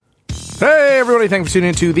Hey, everybody. Thanks for tuning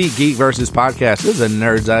in to the Geek Versus Podcast. This is a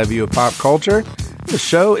nerd's eye view of pop culture. The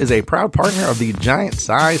show is a proud partner of the Giant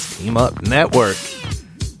Size Team Up Network.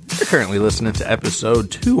 You're currently listening to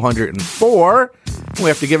episode 204. We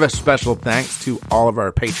have to give a special thanks to all of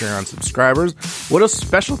our Patreon subscribers. What a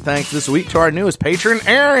special thanks this week to our newest patron,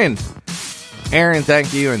 Aaron. Aaron,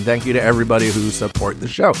 thank you, and thank you to everybody who support the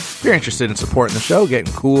show. If you're interested in supporting the show,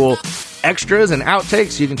 getting cool extras and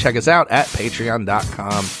outtakes, you can check us out at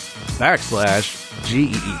patreon.com/GEEKVS.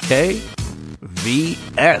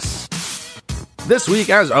 This week,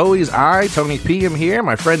 as always, I, Tony P, am here.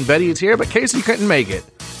 My friend Betty is here, but Casey couldn't make it.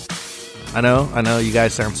 I know, you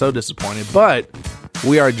guys sound so disappointed, but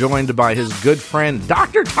we are joined by his good friend,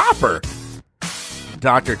 Dr. Topper.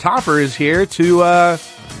 Dr. Topper is here to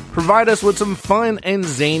provide us with some fun and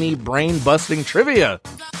zany brain-busting trivia.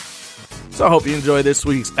 So I hope you enjoy this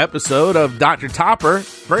week's episode of Dr. Topper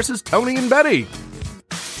versus Tony and Betty.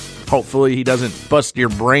 Hopefully he doesn't bust your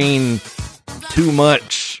brain too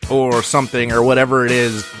much or something or whatever it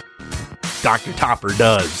is Dr. Topper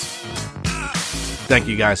does. Thank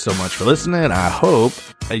you guys so much for listening. I hope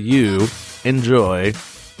you enjoy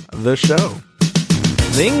the show.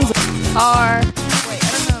 Things are... Wait,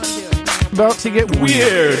 I don't know what I'm doing. About to get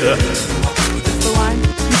weird. The line?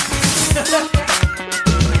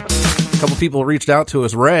 A couple people reached out to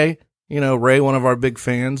us. Ray, Ray, one of our big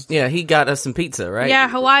fans. Yeah, he got us some pizza, right? Yeah,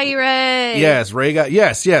 Hawaii Ray. Yes, Ray got...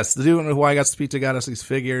 Yes. The dude in Hawaii got some pizza, got us these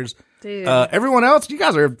figures. Dude. Everyone else, you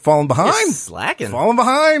guys are falling behind. You're slacking. Falling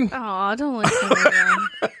behind. Oh, I don't like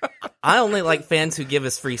them. I only like fans who give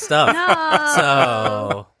us free stuff.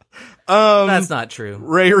 No. So, that's not true.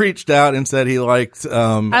 Ray reached out and said he liked...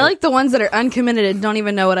 I like the ones that are uncommitted and don't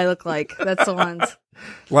even know what I look like. That's the ones.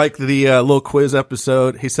 Like the little quiz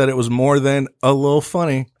episode. He said it was more than a little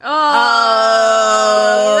funny.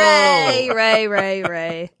 Oh,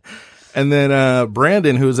 Ray. And then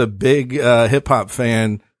Brandon, who's a big hip-hop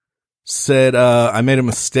fan, said I made a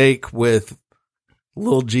mistake with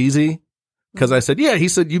Lil Jeezy. Because I said, he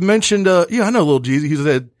said, you mentioned, I know Lil Jeezy. He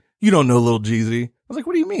said, you don't know Lil Jeezy. I was like,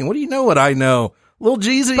 what do you mean? What do you know what I know? Lil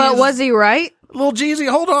Jeezy. But was he right? Lil Jeezy,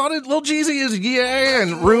 hold on. Lil Jeezy is,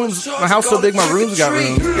 and rooms. My house so big, my rooms got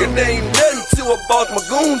rooms. It ain't nothing to about my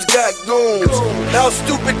goons got goons. How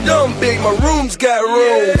stupid dumb big, my rooms got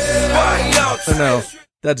rooms. No,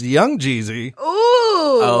 that's Young Jeezy. Ooh.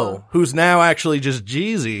 Oh. Who's now actually just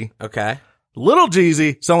Jeezy. Okay. Little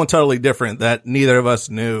Jeezy, someone totally different that neither of us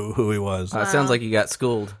knew who he was. Sounds like you got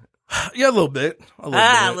schooled. Yeah, a little bit. A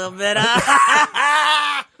little bit.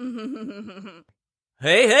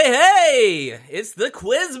 Hey! It's the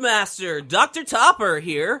Quizmaster, Dr. Topper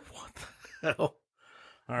here. What the hell?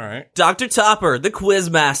 All right. Dr. Topper, the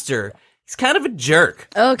Quizmaster. He's kind of a jerk.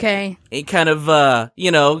 Okay. He kind of,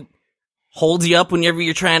 holds you up whenever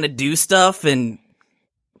you're trying to do stuff and,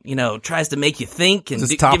 tries to make you think and Is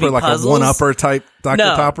this give Topper you like puzzles. a one-upper type Dr.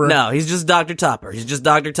 Topper? No, he's just Dr. Topper. He's just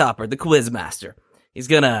Dr. Topper, the Quizmaster. He's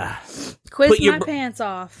gonna Quiz put my pants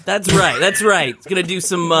off. That's right. He's gonna do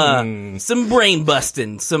some brain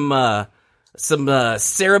busting, some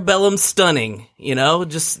cerebellum stunning,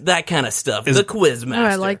 just that kind of stuff. The Quizmaster. Oh,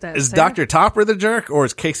 I like that. Is Dr. Topper the jerk or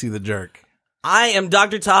is Casey the jerk? I am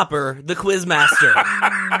Dr. Topper, the Quizmaster.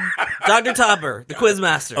 Dr. Topper, the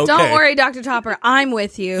Quizmaster. Okay. Don't worry, Dr. Topper. I'm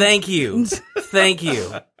with you. Thank you.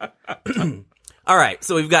 All right,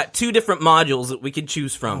 so we've got two different modules that we can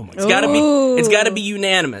choose from. It's got to be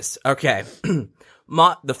unanimous. Okay.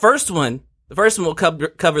 The first one will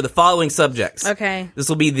cover the following subjects. Okay. This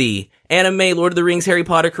will be the anime, Lord of the Rings, Harry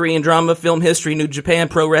Potter, Korean drama, film history, New Japan,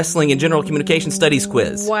 pro wrestling, and general communication studies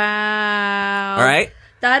quiz. Wow. All right.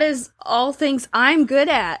 That is all things I'm good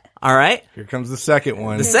at. All right. Here comes the second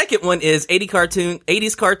one. The second one is 80s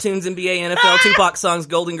cartoons, NBA, NFL, Tupac songs,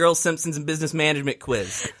 Golden Girls, Simpsons, and business management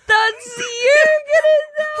quiz. That's you're good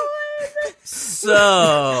at that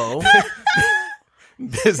So,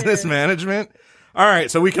 business management. All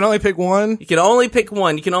right, so we can only pick one. You can only pick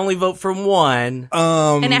one. You can only vote for one.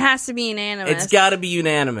 And it has to be unanimous. It's got to be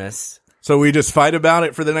unanimous. So we just fight about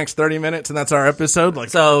it for the next 30 minutes, and that's our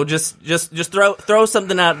episode. So just throw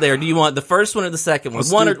something out there. Do you want the first one or the second one?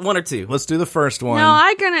 One or two? Let's do the first one. No,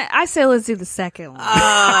 I say let's do the second one.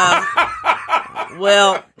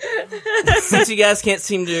 Well, since you guys can't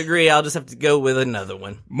seem to agree, I'll just have to go with another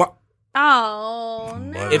one. Oh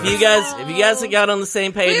no! If you guys had got on the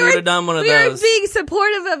same page, we would have done one of those. We were being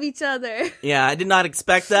supportive of each other. Yeah, I did not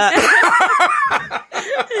expect that.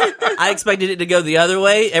 I expected it to go the other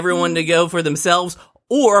way, everyone to go for themselves,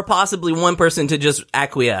 or possibly one person to just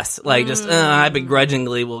acquiesce, like just I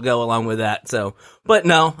begrudgingly will go along with that. So, but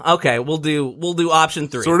no, okay, we'll do option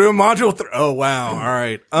 3. So we're doing module 3. Oh wow! All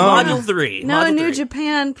right, Module 3. No Module New 3.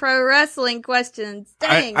 Japan Pro Wrestling questions.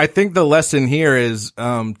 Dang. I think the lesson here is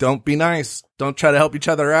don't be nice. Don't try to help each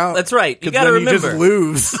other out. That's right. You 'Cause got to then remember,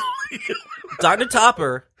 you just lose. Dr.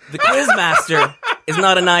 Topper, the quizmaster, is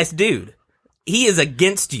not a nice dude. He is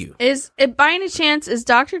against you. Is it by any chance is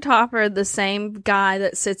Dr. Topper the same guy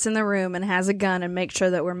that sits in the room and has a gun and makes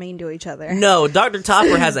sure that we're mean to each other? No, Dr.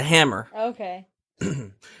 Topper has a hammer. Okay.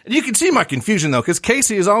 You can see my confusion though, because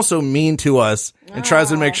Casey is also mean to us and tries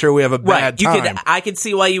to make sure we have a bad time. I could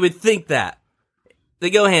see why you would think that.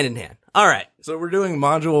 They go hand in hand. All right. So we're doing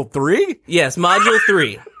module 3? Yes, module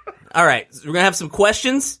 3. All right. So we're going to have some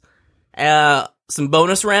questions, some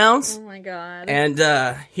bonus rounds. Oh my god.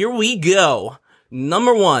 And here we go.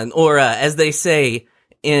 Number 1, or as they say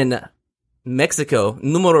in Mexico,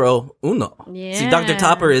 numero uno. Yeah. See, Dr.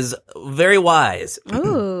 Topper is very wise.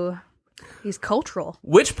 Ooh. He's cultural.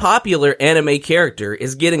 Which popular anime character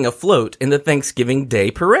is getting a float in the Thanksgiving Day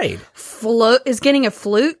parade? Float is getting a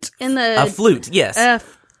flute in the A flute, yes.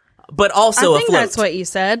 But I also a think float. that's what you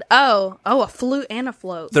said. Oh, a flute and a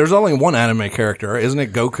float. There's only one anime character, isn't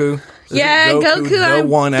it? Goku? Yeah, Goku the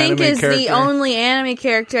I think anime is character? the only anime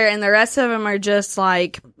character, and the rest of them are just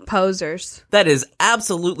like posers. That is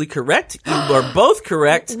absolutely correct. You are both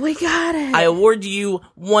correct. We got it. I award you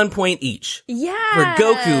 1 point each. Yeah. For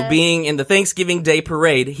Goku being in the Thanksgiving Day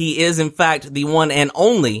parade, he is in fact the one and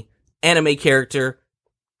only anime character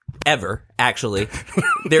ever, actually.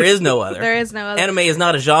 There is no other. There is no other. Anime is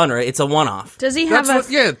not a genre, it's a one-off. Does he have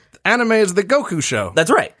anime is the Goku show.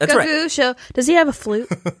 That's right. That's right. Goku show? Does he have a flute?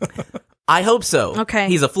 I hope so. Okay.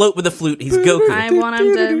 He's a float with a flute. He's Goku. I want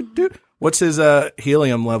him to. What's his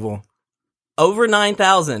helium level? Over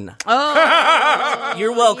 9,000. Oh,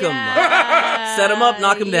 You're welcome. yeah. Set him up,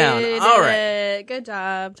 knock him down. You All did right. it. Good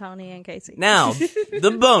job, Tony and Casey. Now,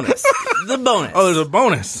 the bonus. The bonus. Oh, there's a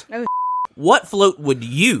bonus. What float would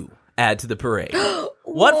you add to the parade?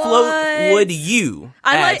 What float would you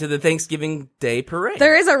add to the Thanksgiving Day parade?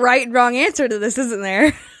 There is a right and wrong answer to this, isn't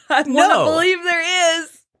there? I No. want to believe there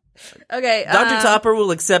is. Okay. Dr. Topper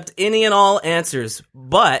will accept any and all answers,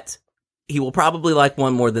 but he will probably like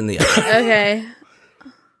one more than the other. Okay.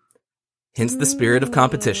 Hence the spirit of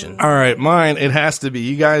competition. All right, mine, it has to be.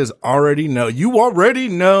 You guys already know. You already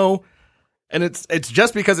know. And it's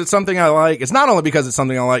just because it's something I like. It's not only because it's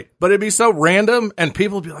something I like, but it'd be so random and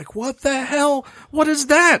people would be like, what the hell? What is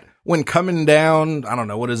that? When coming down, I don't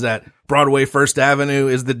know, what is that? Broadway First Avenue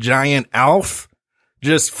is the giant Alf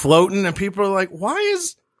just floating and people are like, what They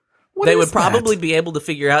is would that? probably be able to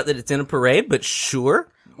figure out that it's in a parade, but sure,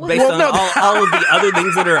 based Well, on no. all of the other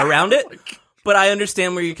things that are around it. But I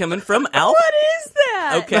understand where you're coming from, Alf. What is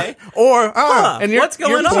that? Okay. Or, and what's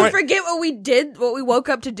going on? Did you forget what we did, what we woke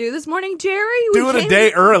up to do this morning, Jerry? Do it a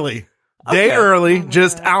day early. Day early,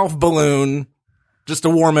 just Alf balloon, just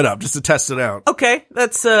to warm it up, just to test it out. Okay,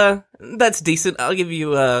 that's decent. I'll give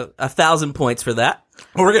you 1,000 points for that.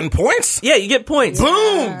 Oh, we're getting points? Yeah, you get points.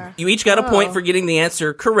 Boom! You each got a point for getting the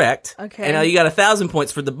answer correct. Okay. And now you got 1,000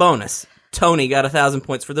 points for the bonus. Tony got 1,000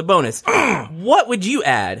 points for the bonus. What would you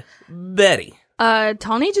add, Betty?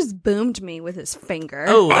 Tony just boomed me with his finger.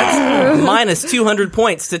 Oh, that's minus 200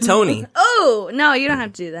 points to Tony. Oh, no, you don't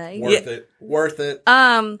have to do that. Worth it.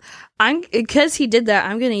 I'm because he did that.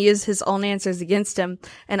 I'm going to use his own answers against him,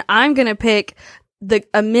 and I'm going to pick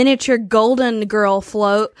a miniature Golden Girl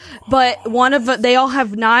float. But they all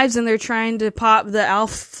have knives, and they're trying to pop the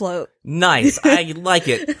Alf float. Nice. I like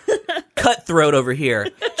it. Cutthroat over here.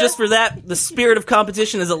 Just for that, the spirit of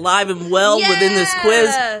competition is alive and well within this quiz.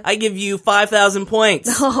 I give you 5,000 points.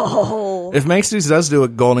 Oh, If Macy's does do a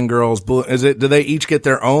Golden Girls, do they each get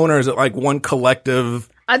their own, or is it like one collective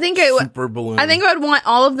I think super balloon? I think I would want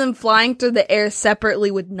all of them flying through the air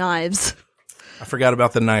separately with knives. I forgot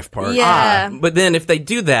about the knife part. Yeah. But then if they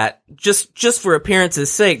do that, just for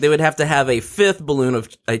appearance's sake, they would have to have a 5th balloon of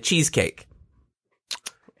a cheesecake.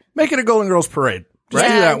 Make it a Golden Girls parade. Just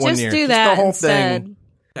Yeah, do that one just year. do Just that the whole instead.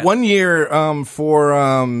 thing. One year, for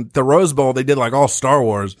the Rose Bowl, they did like all Star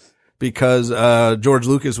Wars because George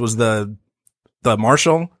Lucas was the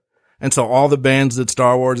marshal, and so all the bands did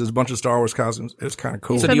Star Wars. There's a bunch of Star Wars costumes. It was kind of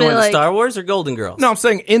cool. So But do you want like- Star Wars or Golden Girls? No, I'm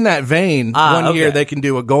saying in that vein, one year okay. they can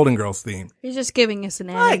do a Golden Girls theme. He's just giving us an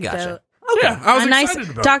I anecdote. gotcha. Yeah, I was A nice excited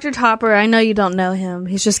about it. Dr. Topper. I know you don't know him.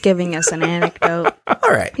 He's just giving us an anecdote. All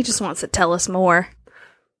right. He just wants to tell us more.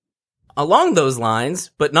 Along those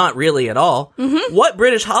lines, but not really at all, what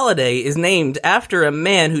British holiday is named after a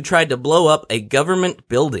man who tried to blow up a government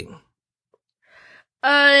building?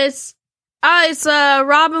 It's It's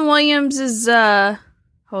Robin Williams is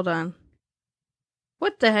hold on.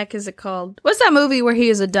 What the heck is it called? What's that movie where he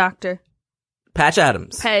is a doctor? Patch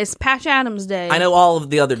Adams. It's Patch Adams Day. I know all of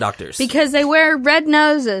the other doctors. Because they wear red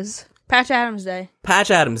noses. Patch Adams Day, Patch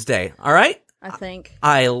Adams Day. All right. I think.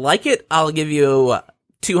 I like it. I'll give you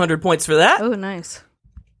 200 points for that. Oh, nice.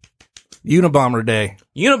 Unabomber Day.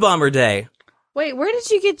 Unabomber Day. Wait,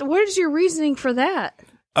 where's your reasoning for that?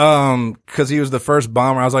 Because he was the first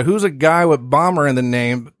bomber. I was like, who's a guy with bomber in the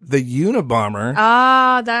name? The Unabomber.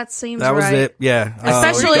 Ah, that seems that was right. it. Yeah.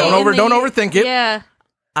 Especially don't in the- overthink it. Yeah.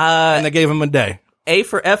 And they gave him a day. A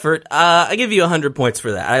for effort. I give you 100 points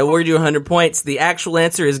for that. I award you 100 points. The actual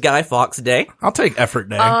answer is Guy Fawkes Day. I'll take effort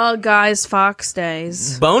day. Oh, guys, Fox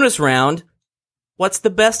days. Bonus round. What's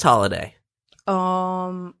the best holiday?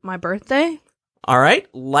 My birthday? All right.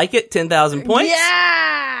 Like it. 10,000 points.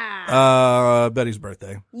 Yeah. Betty's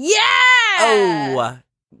birthday. Yeah. Oh,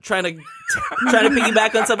 trying to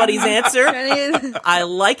piggyback on somebody's answer. I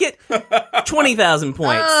like it. 20,000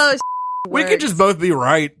 points. Oh, We could just both be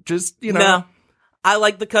right. Just, No. I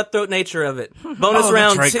like the cutthroat nature of it. Bonus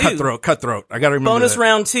round that's right. 2. Cutthroat. I gotta remember Bonus that.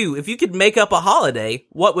 round 2. If you could make up a holiday,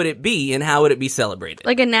 what would it be and how would it be celebrated?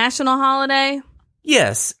 like a national holiday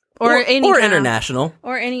Yes. Or any or kind of- international.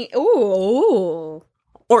 or any. Ooh.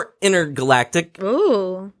 Or intergalactic.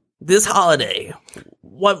 Ooh. This holiday.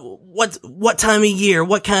 What time of year?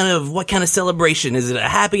 What kind of celebration? Is it a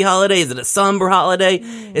happy holiday? Is it a somber holiday?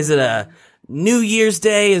 Is it a New Year's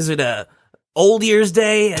Day? Is it a Old Year's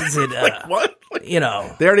Day? Is it What? you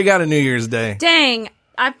know? They already got a New Year's Day. Dang.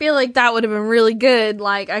 I feel like that would have been really good.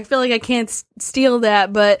 Like, I feel like I can't steal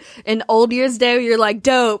that, but an Old Year's Day, you're like,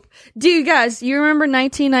 dope. Dude, guys, you remember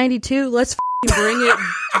 1992? Let's bring it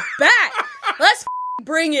back. Let's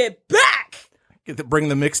bring it back. Bring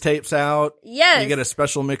the mixtapes out. Yes. You get a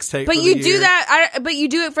special mixtape. But for you the do year. that, but you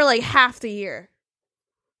do it for like half the year.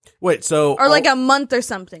 Wait, so Or like a month or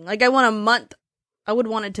something. Like, I want a month. I would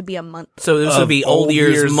want it to be a month. So this would be Old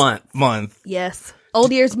Year's month. Yes.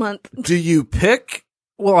 Old Year's month. Do you pick?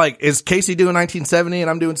 Well, like, is Casey doing 1970 and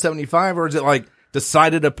I'm doing 75, or is it like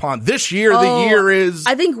decided upon this year? The year is.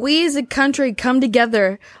 I think we as a country come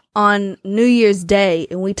together on New Year's Day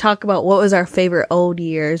and we talk about what was our favorite Old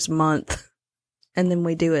Year's month. And then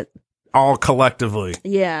we do it. all collectively.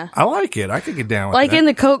 Yeah. I like it. I could get down with Like that. in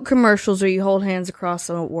the Coke commercials where you hold hands across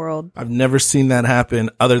the world. I've never seen that happen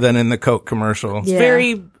other than in the Coke commercial. Yeah.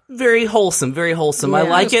 Very, very wholesome. Very wholesome. I Yeah.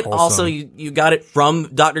 like It's it. wholesome. Also, you got it from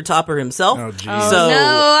Dr. Topper himself. Oh, geez. Oh, So- no,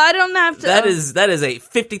 I don't have to. That is a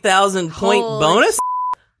 50,000 point Holy bonus.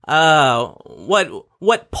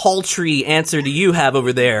 What paltry answer do you have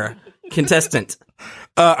over there, contestant?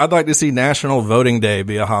 I'd like to see National Voting Day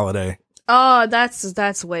be a holiday. Oh,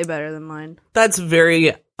 that's way better than mine. That's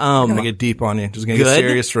very I'm gonna get deep on you. Just gonna get Good.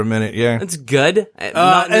 serious for a minute. Yeah. that's good.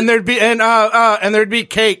 Not- And there'd be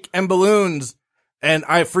cake and balloons and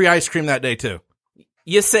free ice cream that day too.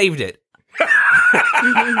 you saved it.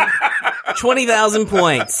 20,000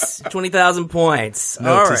 points. 20,000 points. Note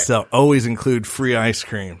All to right. self: always include free ice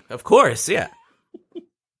cream. Of course, yeah.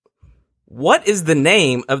 What is the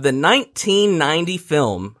name of the 1990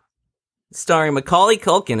 film starring Macaulay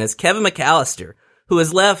Culkin as Kevin McAllister, who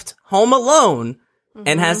is left home alone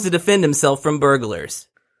and has to defend himself from burglars?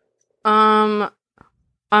 I'm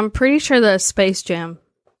pretty sure that's Space Jam.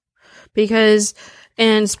 Because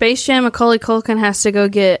in Space Jam, Macaulay Culkin has to go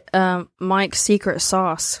get Mike's secret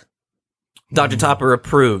sauce. Dr. Topper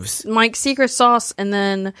approves. Mike's secret sauce, and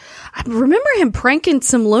then I remember him pranking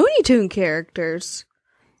some Looney Tune characters.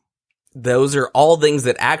 Those are all things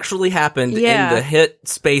that actually happened Yeah. in the hit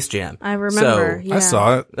Space Jam. I remember. So yeah. I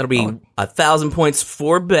saw it. that'll be 1,000 points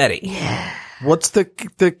for Betty. What's the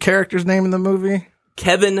character's name in the movie?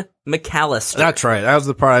 Kevin McAllister. That's right. That was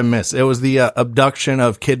the part I missed. It was the abduction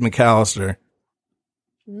of Kid McAllister.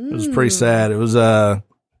 It was pretty sad. It was they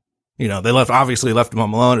obviously left him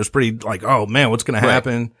home alone. It was pretty like, oh man, what's gonna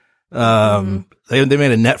happen? They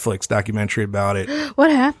made a Netflix documentary about it.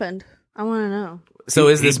 What happened? I want to know. So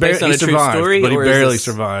is this based on a true survived, story? But he or is barely this-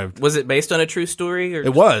 survived. Was it based on a true story? Or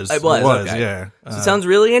It was. It was. Okay. Yeah. So it sounds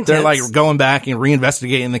really intense. They're like going back and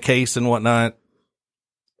reinvestigating the case and whatnot.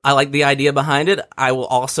 I like the idea behind it. I will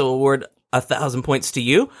also award 1,000 points to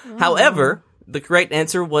you. However, the correct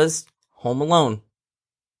answer was Home Alone.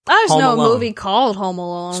 There's Home no Alone. movie called Home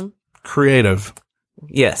Alone. Creative.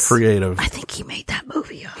 Yes. Creative. I think he made that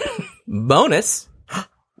movie up. Bonus.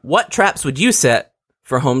 What traps would you set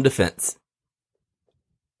for home defense?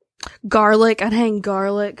 Garlic. I'd hang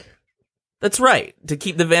garlic. That's right. To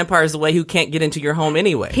keep the vampires away who can't get into your home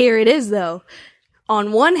anyway. Here it is, though.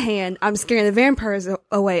 on one hand, I'm scaring the vampires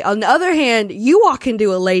away. On the other hand, you walk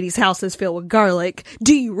into a lady's house that's filled with garlic.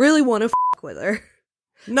 Do you really want to f*** with her?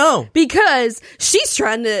 No. Because she's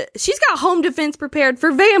got home defense prepared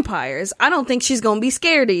for vampires. I don't think she's gonna be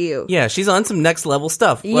scared of you. Yeah, she's on some next level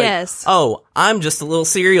stuff. Like, Yes. oh, I'm just a little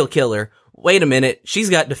serial killer. Wait a minute. She's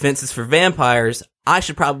got defenses for vampires. I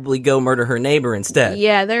should probably go murder her neighbor instead.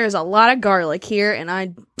 Yeah, there is a lot of garlic here,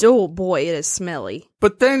 and oh boy, it is smelly.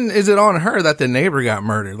 But then, is it on her that the neighbor got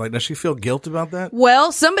murdered? Like, does she feel guilt about that?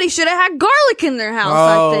 Well, somebody should have had garlic in their house,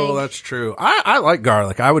 I think. Oh, that's true. I like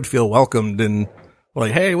garlic. I would feel welcomed and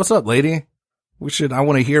like, hey, what's up, lady? I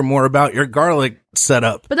want to hear more about your garlic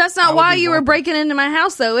setup. But that's not why you were breaking into my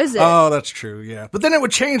house, though, is it? Oh, that's true, yeah. But then it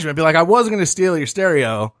would change me. I'd be like, I was going to steal your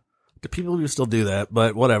stereo. Do people do still do that?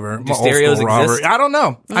 But whatever. Do stereos exist? I don't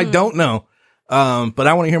know. I don't know. But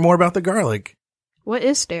I want to hear more about the garlic. What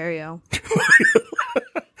is stereo?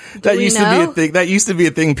 That we used to know? be a thing. That used to be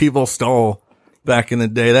a thing people stole back in the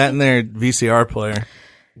day. That and their VCR player.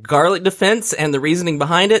 Garlic defense and the reasoning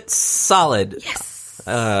behind it, solid. Yes.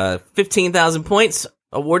 15,000 points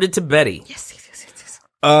awarded to Betty. Yes.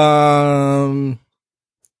 I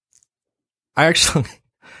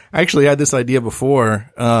actually had this idea before.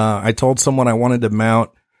 I told someone I wanted to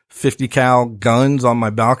mount 50 cal guns on my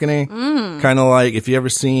balcony. Kind of like if you ever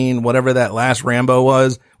seen whatever that last Rambo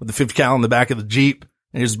was with the 50 cal in the back of the Jeep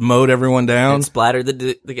and just mowed everyone down. And splattered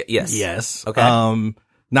the yes. Yes. Okay.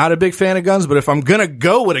 Not a big fan of guns, but if I'm going to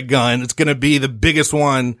go with a gun, it's going to be the biggest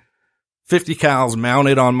one, 50 cals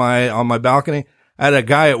mounted on my balcony. I had a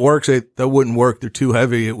guy at work say that wouldn't work. They're too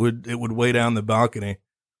heavy. It would weigh down the balcony. I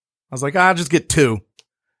was like, I'll just get 2.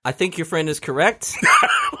 I think your friend is correct.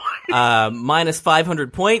 Minus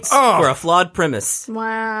 500 points for a flawed premise.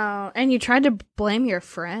 Wow. And you tried to blame your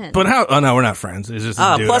friend. But how? Oh no, we're not friends. It's just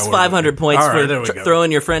a dude Plus I work 500 with. points All right, for there we go.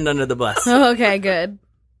 throwing your friend under the bus. Okay, good.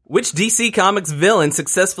 Which DC Comics villain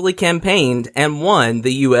successfully campaigned and won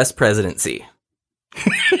the U.S. presidency?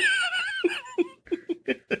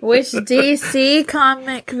 Which DC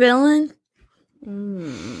comic villain?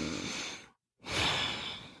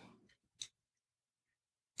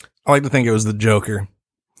 I like to think it was the Joker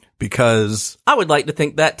because I would like to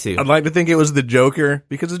think that too. I'd like to think it was the Joker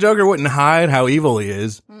because the Joker wouldn't hide how evil he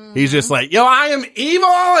is. He's just like, yo, I am evil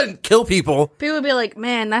and kill people. People would be like,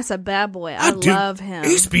 man, that's a bad boy. I Dude, love him.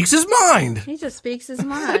 He speaks his mind. He just speaks his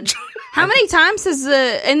mind. How many times has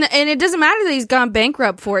and it doesn't matter that he's gone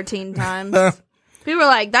bankrupt 14 times. People are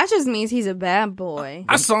like, that just means he's a bad boy.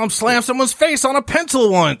 I saw him slam someone's face on a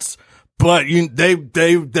pencil once, but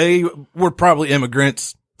they were probably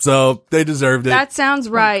immigrants, so they deserved it. That sounds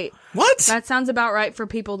right. What? That sounds about right for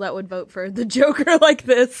people that would vote for the Joker like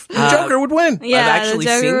this. The Joker would win. Yeah, I've actually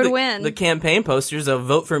the Joker seen would win. the campaign posters of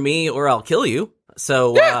 "Vote for me or I'll kill you."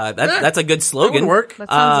 So that's a good slogan. That would work. That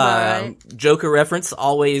sounds about right. Joker reference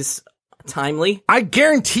always timely. I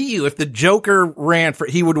guarantee you, if the Joker ran for,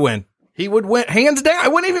 he would win. He would win hands down. I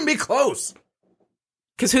wouldn't even be close.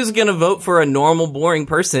 Because who's going to vote for a normal, boring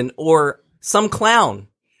person or some clown?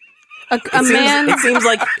 A man It seems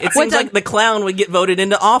like the clown would get voted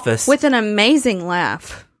into office. with an amazing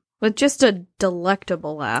laugh. With just a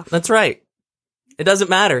delectable laugh. That's right. It doesn't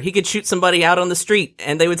matter. He could shoot somebody out on the street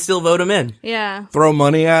and they would still vote him in. Yeah. Throw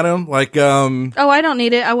money at him, like Oh, I don't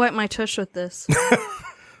need it. I wipe my tush with this.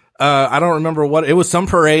 I don't remember what it was. Some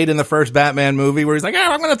parade in the first Batman movie where he's like, "Oh,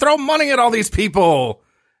 I'm going to throw money at all these people,"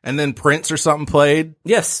 and then Prince or something played.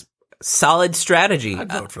 Yes. Solid strategy.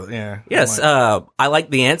 I'd vote for yeah. Yes. I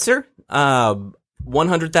like the answer.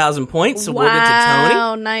 100,000 points awarded to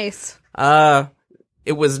Wow, nice. Tony.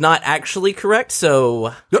 It was not actually correct.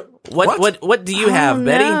 So what do you have,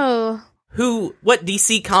 Betty? No. What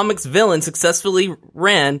DC Comics villain successfully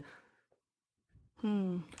ran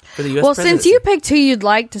for the U.S. Well, presidency? since you picked who you'd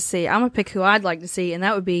like to see, I'm gonna pick who I'd like to see, and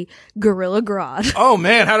that would be Gorilla Grodd. Oh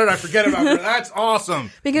man, how did I forget about her? That's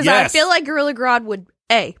awesome. Because Yes. I feel like Gorilla Grodd would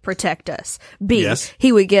A, protect us. B, Yes.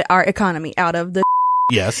 he would get our economy out of the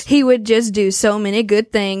Yes. he would just do so many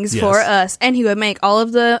good things Yes. for us, and he would make all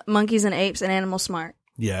of the monkeys and apes and animals smart.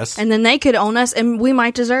 Yes. And then they could own us, and we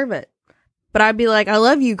might deserve it. But I'd be like, I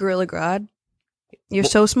love you, Gorilla Grodd. You're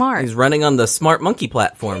so smart. He's running on the Smart Monkey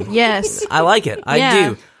platform. Yes. I like it. I Yeah.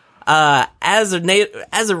 do.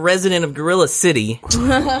 As a resident of Gorilla City,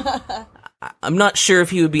 I'm not sure if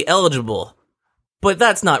he would be eligible, but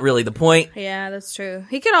that's not really the point. Yeah, that's true.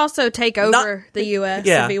 He could also take over the U.S.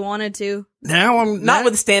 Yeah. if he wanted to. Now I'm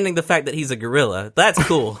Notwithstanding the fact that he's a gorilla, that's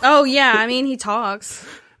cool. Oh, yeah. I mean, he talks.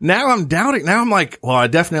 Now I'm doubting. Now I'm like, well, I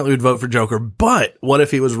definitely would vote for Joker, but what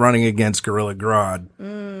if he was running against Gorilla Grodd?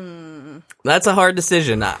 That's a hard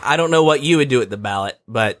decision. I don't know what you would do at the ballot,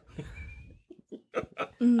 but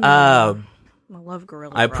Uh, I love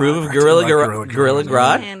Gorilla. I approve Grodd. of Gorilla Gorilla Gorilla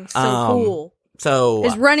Grodd. Man, so cool. So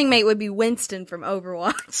His running mate would be Winston from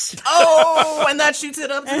Overwatch. oh, and that shoots it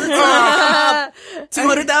up to the top.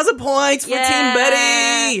 200,000 points for Yeah. Team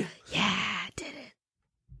Betty. Yeah, did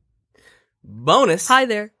it. Bonus. Hi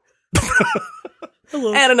there.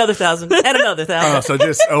 And another 1,000. And another 1,000. Oh, so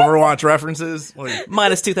just Overwatch references? Like,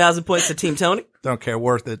 Minus 2,000 points to Team Tony. don't care,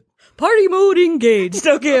 worth it. Party mode engaged.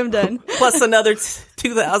 Okay, I'm done. Plus another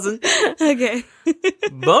 2,000. Okay.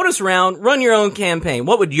 Bonus round. Run your own campaign.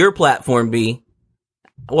 What would your platform be?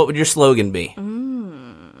 What would your slogan be? I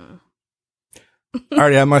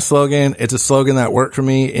already have my slogan. It's a slogan that worked for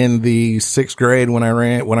me in the 6th grade when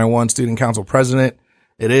I won student council president.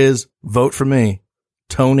 It is vote for me,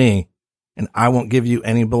 Tony, and I won't give you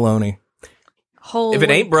any baloney. Holy If it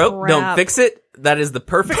ain't broke, crap. don't fix it. That is the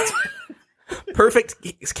perfect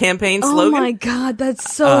campaign Oh slogan. my god,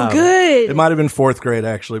 that's so good. It might have been 4th grade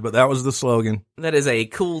actually, but that was the slogan. That is a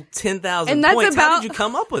cool 10,000 And that's points. How about- did you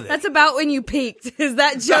come up with it? That's about when you peaked. Is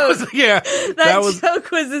that joke? Yeah, that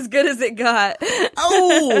joke was as good as it got.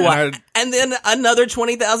 Oh, and then another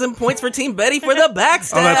 20,000 points for Team Betty for the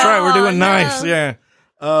backstab. Oh, that's right. We're doing no. nice. Yeah.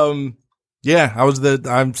 Yeah,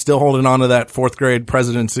 I'm still holding on to that 4th grade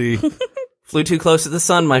presidency. Flew too close to the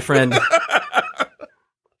sun, my friend.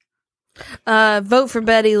 Vote for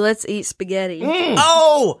Betty. Let's eat spaghetti.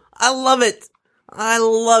 Oh, I love it. I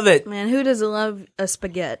love it. Man, who doesn't love a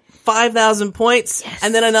spaghetti? 5,000 points,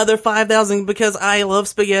 and then another 5,000 because I love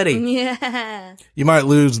spaghetti. Yeah. You might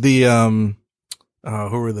lose the, who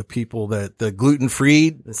are the people that, the gluten-free?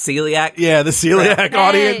 The celiac. Yeah, the celiac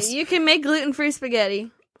audience. Hey, you can make gluten-free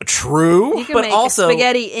spaghetti. True. You can But make also-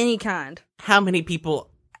 spaghetti any kind. How many people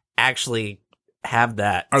actually have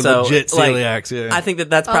that? Are So, legit like, celiacs, yeah. I think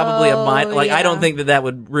that's probably a Oh, I yeah. don't think that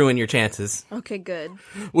would ruin your chances. Okay, good.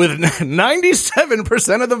 With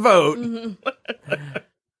 97% of the vote.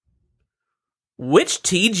 Which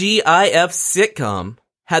TGIF sitcom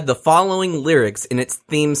had the following lyrics in its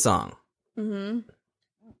theme song?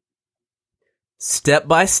 Step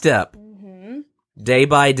by step, day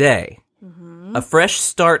by day, a fresh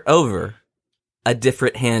start over, a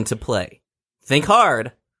different hand to play. Think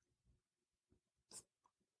hard.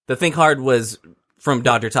 The Think Hard was from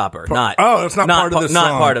Dr. Topper, not. Oh, it's not part of the Not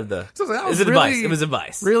song. part of the. So that It was was advice. really- It was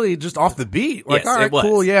advice. Really just off the beat. Like, Yes, all right, it was.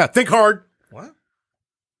 cool, yeah. Think hard. What?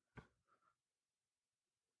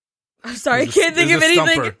 I'm sorry, I can't think of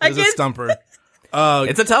anything. I It's a can't. stumper.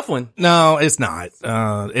 It's a tough one. No, it's not.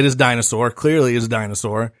 It is Dinosaur. Clearly is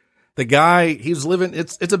Dinosaur. The guy, he's living,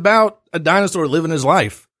 it's about a dinosaur living his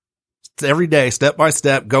life. It's every day, step by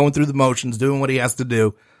step, going through the motions, doing what he has to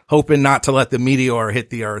do, hoping not to let the meteor hit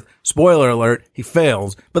the earth. Spoiler alert, he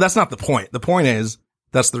fails. But that's not the point. The point is,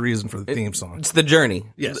 that's the reason for the theme song. It's the journey.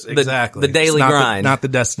 Yes, The- exactly. The daily It's not grind. not the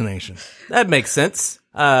destination. That makes sense.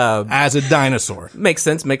 As a dinosaur. Makes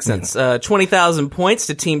sense. 20,000 points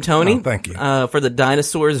to Team Tony. Oh, thank you. For the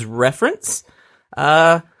dinosaurs reference.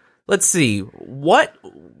 Let's see. What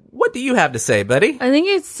do you have to say, Betty? I think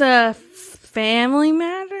it's Family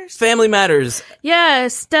Matters. Family Matters. Yeah,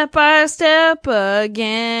 step by step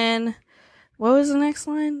again. What was the next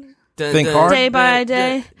line? Think hard. Day by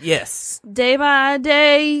day. Yes. Day by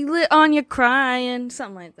day, lit on you crying.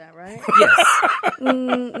 Something like that, right?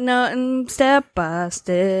 Yes. Step by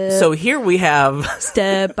step. So here we have.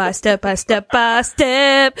 Step by step by step by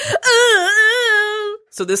step. Ooh.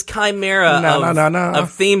 So this chimera No, of, no, no, no.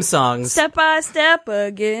 of theme songs. Step by step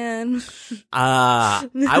again. I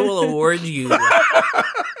will award you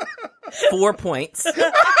 4 points.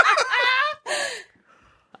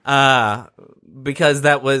 Because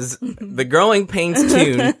that was the Growing Pains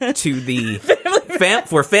tune to the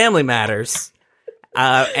for Family Matters.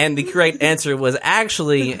 And the correct answer was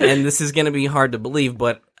actually, and this is going to be hard to believe,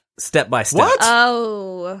 but Step by Step. What?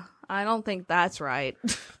 Oh, I don't think that's right.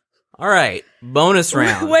 All right, bonus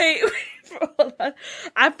round. Wait, hold on.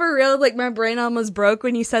 I for real, like, my brain almost broke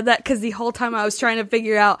when you said that, because the whole time I was trying to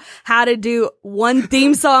figure out how to do one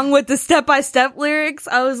theme song with the step-by-step lyrics.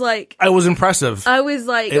 I was like, It was impressive. it was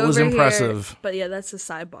over impressive. here. But yeah, that's a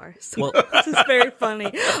sidebar. So Well- this is very funny.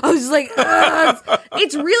 I was just like,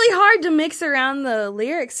 it's really hard to mix around the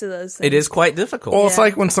lyrics to those things. It is quite difficult. Well, it's Yeah.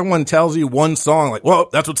 like when someone tells you one song, like, well,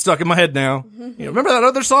 that's what's stuck in my head now. You know, remember that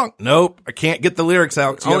other song? Nope, I can't get the lyrics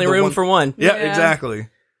out. 'cause you Only have the room for one. Yeah, Yeah. exactly.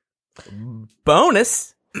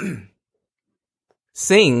 Bonus.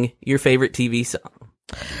 Sing your favorite TV song.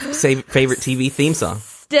 Favorite TV theme song.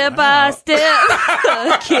 Step by step.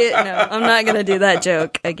 No, I'm not going to do that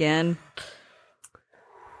joke again.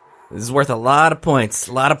 This is worth a lot of points.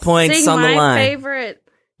 A lot of points Sing on the my line. favorite.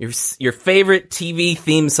 Your favorite TV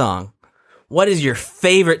theme song. What is your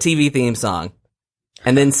favorite TV theme song?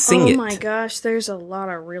 And then sing it. Oh my gosh, there's a lot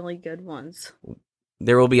of really good ones.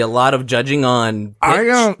 There will be a lot of judging on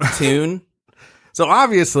pitch, tune. So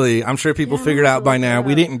obviously, I'm sure people figured out by now,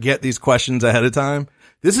 we didn't get these questions ahead of time.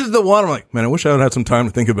 This is the one I'm like, man, I wish I would have some time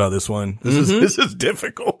to think about this one. This is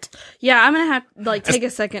difficult. Yeah, I'm gonna have to take a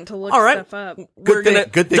second to look stuff up. Good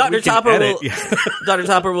thing Dr. Topper Dr.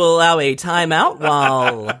 Topper will allow a timeout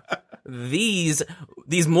while these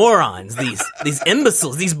morons, these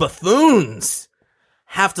imbeciles, these buffoons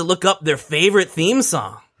have to look up their favorite theme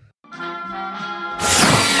song.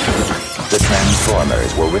 The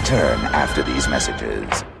Transformers will return after these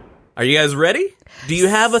messages. Are you guys ready? Do you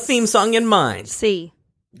have a theme song in mind? C.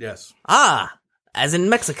 Yes. As in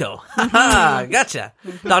Mexico. Ha gotcha.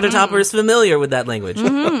 Dr. Topper is familiar with that language.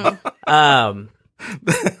 A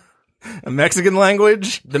Mexican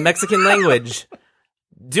language? The Mexican language.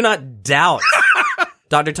 Do not doubt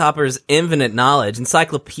Dr. Topper's infinite knowledge,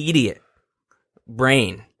 encyclopedia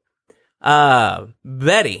brain.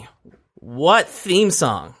 Betty, what theme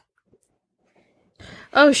song?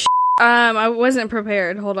 Oh, I wasn't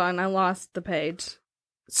prepared. Hold on, I lost the page.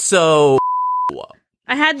 So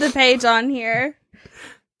I had the page on here.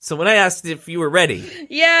 So when I asked if you were ready,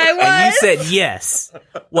 Yeah, I was. and you said yes,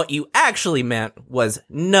 what you actually meant was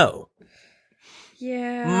no.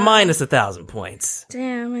 Yeah. Minus 1,000 points.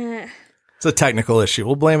 Damn it. It's a technical issue.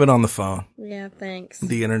 We'll blame it on the phone. Yeah, thanks.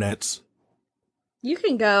 The internet's. You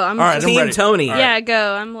can go. I'm All right, I'm Team ready. Tony, Yeah,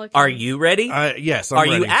 go. I'm looking. are you ready? Yes, I'm Are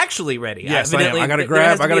ready. you actually ready? Yes, I am. Evidently, I gotta there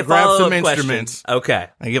has grab to be a some follow-up question. instruments. Okay.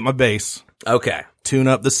 I get my bass. Okay. Tune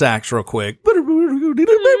up the sax real quick.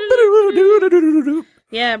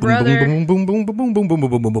 Yeah, brother. Boom, boom, boom, boom, boom, boom, boom, boom,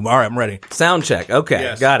 boom, boom, boom. All right, I'm ready. Sound check. Okay.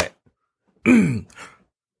 Yes. Got it.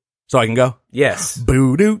 So I can go? Yes.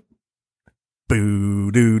 Boo doo.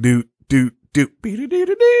 Boo doo doo doo doo. Boo doo doo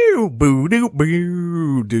doo. Boo doo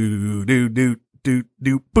boo doo doo doo doo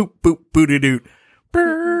doo. Boop boop boo doo doo.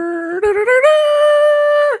 Brr doo doo doo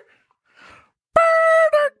doo.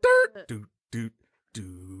 Brr doo doo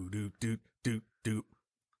doo doo doo doo doo.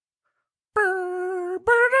 Brr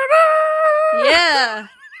brr doo doo. Yeah.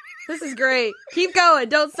 This is great. Keep going.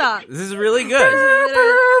 Don't stop. This is really good.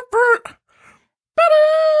 Brr brr.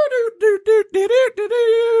 Ba-doo doo doo doo doo doo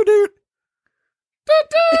doo doo.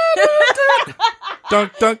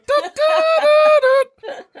 Dunk dunk dunk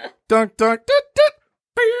dunk dunk dunk dunk.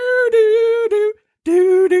 Do do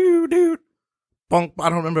do do do. Bonk. I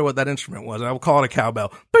don't remember what that instrument was. I will call it a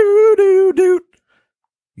cowbell. Boo doo doo.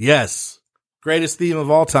 Yes, greatest theme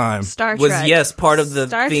of all time. Star Trek. Was yes part of the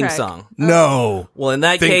Star theme Trek. song. No. Well, in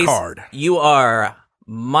that Think case, hard. you are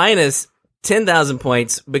minus 10,000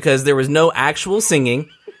 points because there was no actual singing.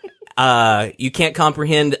 You can't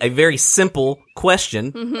comprehend a very simple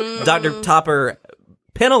question. Mm-hmm. Dr. Topper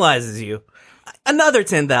penalizes you another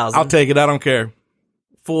 10,000 I'll take it. I don't care.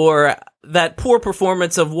 for that poor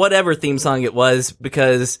performance of whatever theme song it was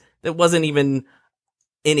because it wasn't even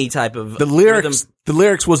any type of The lyrics. rhythm. The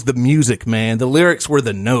lyrics was the music, man. The lyrics were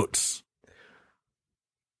the notes.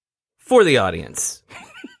 For the audience.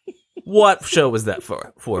 What show was that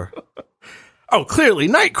for? Oh, clearly,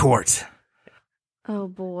 Night Court. Oh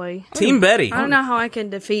boy. Team Betty. I don't know how I can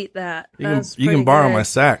defeat that. You can borrow my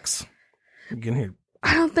sax. You can hear.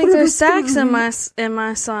 I don't think there's sax in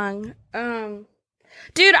my song.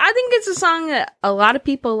 Dude, I think it's a song that a lot of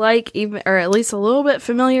people like, even or at least a little bit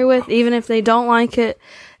familiar with, even if they don't like it.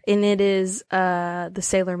 And it is the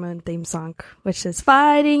Sailor Moon theme song, which is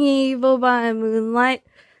 "Fighting Evil by Moonlight."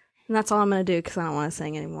 And that's all I'm gonna do because I don't want to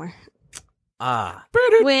sing anymore.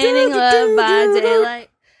 Winning love by daylight,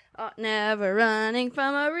 never running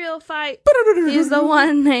from a real fight. He's the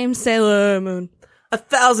one named Sailor Moon.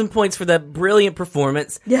 1,000 points for that brilliant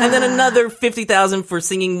performance, Yeah. and then another 50,000 for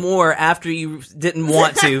singing more after you didn't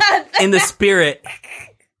want to, in the spirit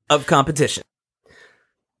of competition.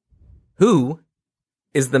 Who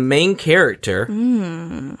is the main character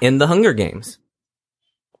in the Hunger Games?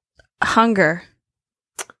 Hunger.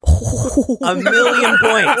 1,000,000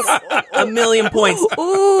 points. 1,000,000 points.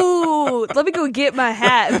 Ooh, let me go get my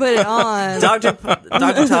hat and put it on.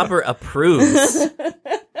 Dr. Topper approves.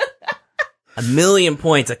 1,000,000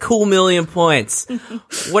 points. A cool 1,000,000 points.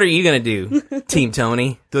 What are you going to do, Team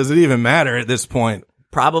Tony? Does it even matter at this point?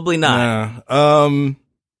 Probably not. The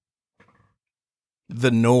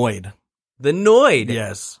Noid. The Noid.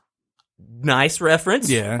 Yes. Nice reference.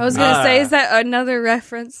 Yeah. I was gonna say, is that another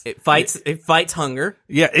reference? It fights hunger.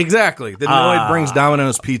 Yeah, exactly. The Noid brings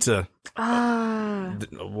Domino's pizza. Ah,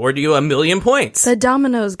 Award you 1,000,000 points. the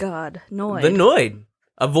Domino's God, Noid. The Noid.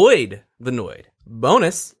 Avoid the Noid.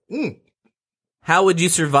 Bonus. How would you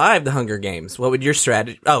survive the Hunger Games? What would your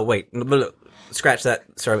strategy? Oh, wait. scratch that.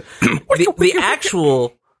 Sorry. The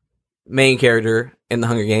actual main character in the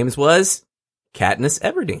Hunger Games was Katniss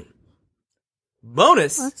Everdeen.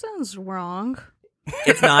 Bonus. That sounds wrong.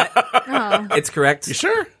 It's not. Oh. It's correct. You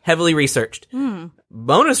sure? Heavily researched.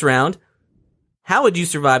 Bonus round. How would you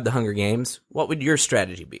survive the Hunger Games? What would your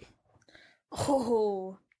strategy be?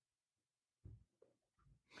 Oh.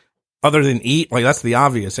 Other than eat, like that's the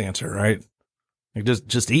obvious answer, right? Like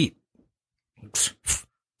just eat. It's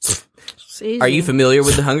easy. Are you familiar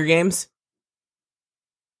with the Hunger Games?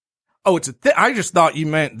 Oh, it's I just thought you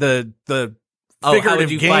meant the How would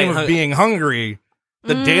figurative you game fight of being hungry.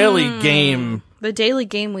 The daily game. The daily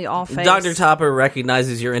game we all face. Dr. Topper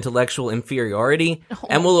recognizes your intellectual inferiority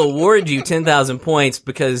and will award you 10,000 points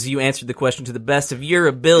because you answered the question to the best of your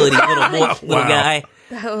ability, little guy.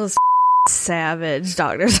 That was savage,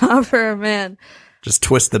 Dr. Topper, man. Just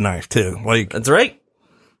twist the knife too. Like That's right.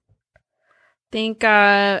 Think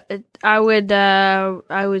I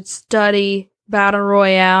would study Battle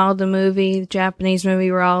Royale, the movie, the Japanese movie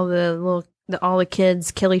where all the kids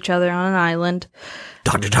kill each other on an island.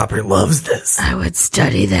 Dr. Topper loves this. I would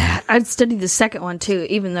study that. I'd study the second one too,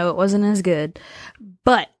 even though it wasn't as good.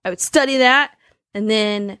 But I would study that, and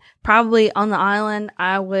then probably on the island,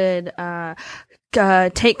 I would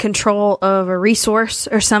take control of a resource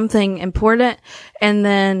or something important, and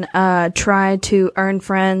then try to earn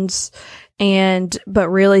friends. But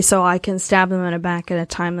really, so I can stab them in the back at a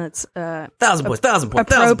time that's 1,000 points, 1,000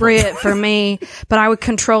 points. appropriate for me. But I would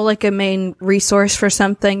control like a main resource for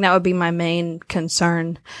something. That would be my main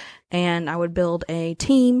concern. And I would build a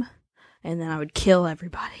team, and then I would kill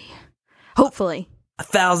everybody. Hopefully.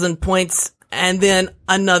 1,000 points, and then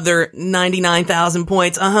another 99,000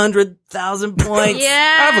 points, 100,000 points. Yeah.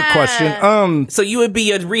 I have a question. So you would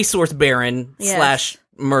be a resource baron Yes. /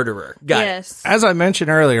 murderer. Got it. Yes. As I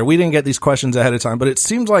mentioned earlier, we didn't get these questions ahead of time, but it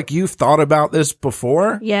seems like you've thought about this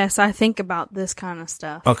before. Yes, I think about this kind of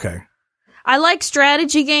stuff. Okay. I like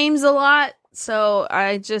strategy games a lot, so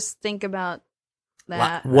I just think about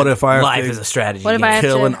that. What if I have Life to is a strategy. What if game. I have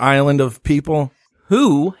kill to- an island of people?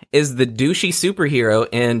 Who is the douchey superhero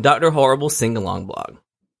in Dr. Horrible Sing-Along blog?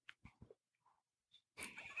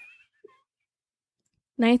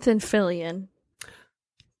 Nathan Fillion.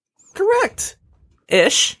 Correct.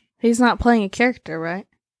 Ish. He's not playing a character, right?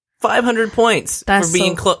 500 points That's for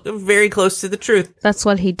being very close to the truth. That's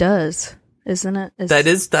what he does, isn't it?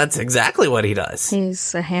 That's exactly what he does.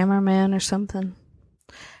 He's a hammerman or something.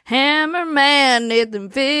 Hammerman, Nathan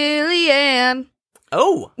Fillion.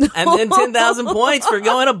 Oh, and then 10,000 points for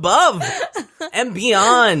going above and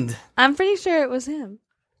beyond. I'm pretty sure it was him.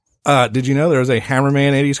 Did you know there was a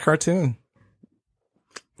Hammerman 80s cartoon?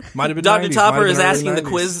 Might have been Dr. 90s, Topper might have is been asking early the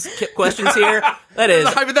 90s. quiz questions here. That is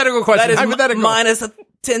It's a hypothetical question. That is hypothetical. minus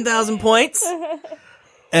 10,000 points.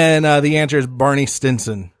 And the answer is Barney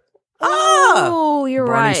Stinson. Oh, you're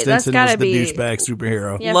Barney right. That's Stinson gotta was the be. douchebag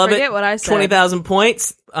superhero. Yeah, Love forget it. what I said. 20,000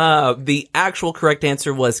 points. The actual correct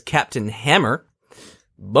answer was Captain Hammer.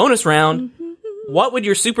 Bonus round. What would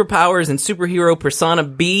your superpowers and superhero persona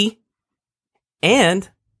be? And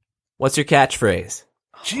what's your catchphrase?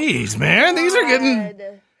 Jeez, man, these are getting.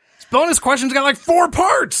 This bonus questions got like 4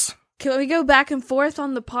 parts. Can we go back and forth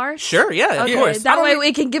on the parts? Sure, yeah, Okay, of course. that way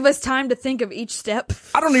it can give us time to think of each step.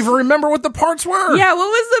 I don't even remember what the parts were. Yeah, what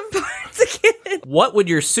was the parts again? What would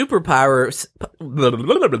your superpowers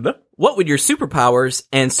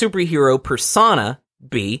and superhero persona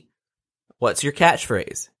be? What's your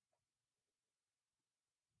catchphrase?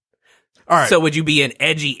 All right. So would you be an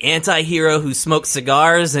edgy anti-hero who smokes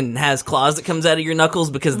cigars and has claws that comes out of your knuckles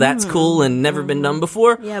because that's cool and never been done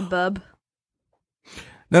before? Yeah, bub.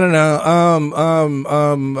 No.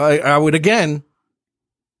 I would again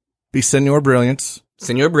be Senor Brilliance.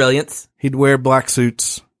 Senor Brilliance, He'd wear black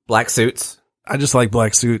suits. black suits, I just like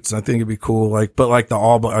black suits. I think it'd be cool. But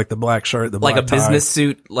the black shirt, the like black a tie. business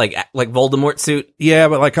suit, like Voldemort suit, Yeah,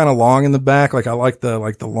 but like kind of long in the back. Like I like the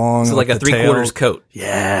long. so like a the tail. 3/4 coat.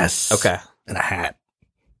 Yes. Okay. And a hat.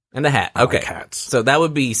 And a hat. I Okay. like hats. So that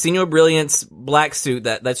would be Senor Brilliance, black suit.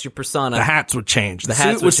 That's your persona. The hats would change. The hats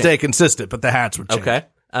suit would would stay consistent, but the hats would change. Okay.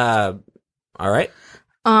 All right.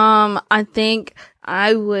 I think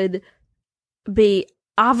I would be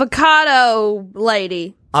avocado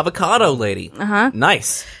lady. Avocado lady. Uh-huh.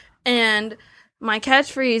 Nice. And my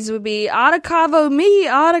catchphrase would be avocado me,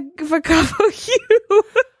 avocado you.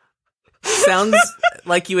 Sounds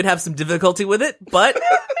like you would have some difficulty with it, but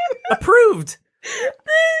approved.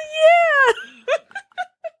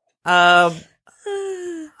 Yeah.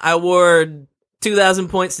 I award 2,000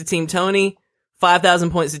 points to Team Tony,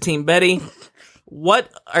 5,000 points to Team Betty. What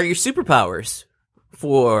are your superpowers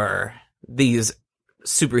for these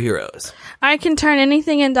superheroes. I can turn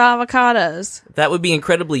anything into avocados. That would be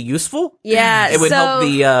incredibly useful. Yeah, It would so, help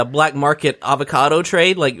the black market avocado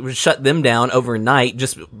trade, like it would shut them down overnight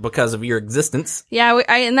just because of your existence. Yeah,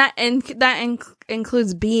 that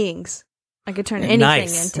includes beings. I could turn anything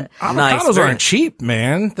Nice. into. Avocados very- aren't cheap,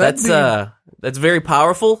 man. That's very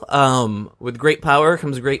powerful. With great power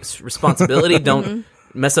comes great responsibility. Don't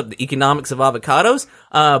mess up the economics of avocados.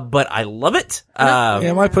 But I love it. yeah,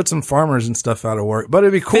 it might put some farmers and stuff out of work, but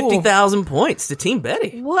it'd be cool. 50,000 points to Team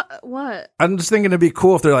Betty. What? I'm just thinking it'd be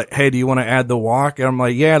cool if they're like, "Hey, do you want to add the walk?" And I'm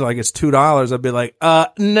like, "Yeah, like it's $2." I'd be like,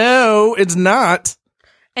 no, it's not."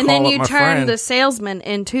 And Call then up you my turn friend. the salesman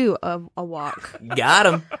into a walk. Got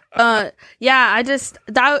him. Yeah,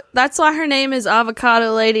 that's why her name is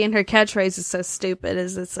Avocado Lady and her catchphrase is so stupid.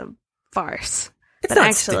 Is it's a farce. It's But not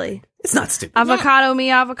actually, stupid. It's not stupid. avocado me,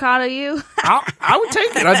 avocado you. I would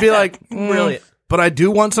take it. I'd be like, Brilliant. But I do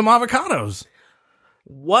want some avocados.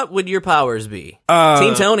 What would your powers be?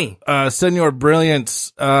 Team Tony. Senor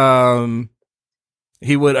Brilliance,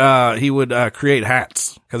 he would create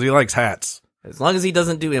hats because he likes hats. As long as he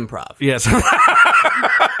doesn't do improv. Yes.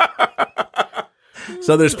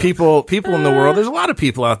 So there's people in the world. There's a lot of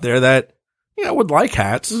people out there that, would like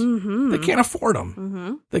hats. They can't afford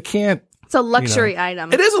them. They can't. It's a luxury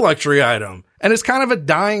item. It is a luxury item, and it's kind of a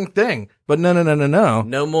dying thing. But no.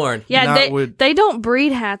 No more. Yeah, not they don't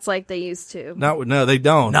breed hats like they used to. No, they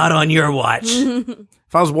don't. Not on your watch.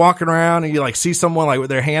 If I was walking around and you like see someone like with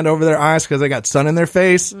their hand over their eyes because they got sun in their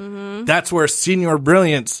face, that's where Senor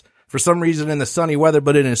Brilliance, for some reason in the sunny weather,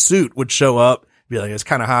 but in a suit, would show up. Be like, it's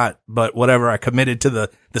kind of hot, but whatever. I committed to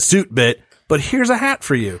the suit bit. But here's a hat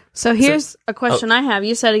for you. So here's a question I have.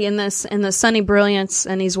 You said in the sunny brilliance,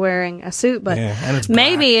 and he's wearing a suit, but Yeah, and it's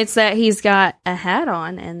maybe it's that he's got a hat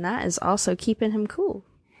on, and that is also keeping him cool.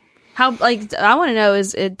 I want to know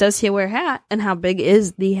does he wear a hat, and how big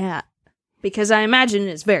is the hat? Because I imagine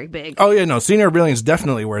it's very big. Oh yeah, no. Senor Brilliance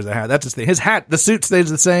definitely wears a hat. That's his thing. His hat, the suit stays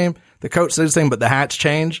the same, the coat stays the same, but the hats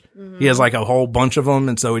change. He has like a whole bunch of them,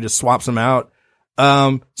 and so he just swaps them out.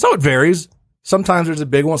 So it varies. Sometimes there's a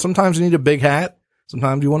big one. Sometimes you need a big hat.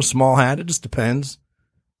 Sometimes you want a small hat. It just depends.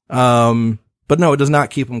 But no, it does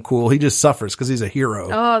not keep him cool. He just suffers because he's a hero.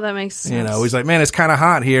 Oh, that makes sense. He's like, man, it's kind of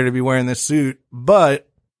hot here to be wearing this suit, but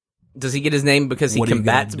Does he get his name because he What are you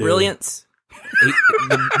combats gonna do? brilliance?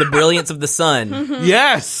 The brilliance of the sun.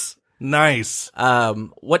 yes, nice.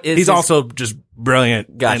 What is He's his, also just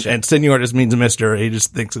brilliant. Gotcha. And Senor just means Mister. He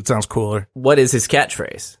just thinks it sounds cooler. what is his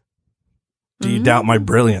catchphrase? Do you doubt my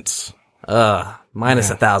brilliance? Minus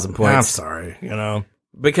 1,000 I'm points. sorry.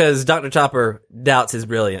 Because Dr. Chopper doubts his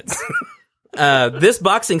brilliance. This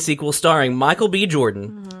boxing sequel starring Michael B.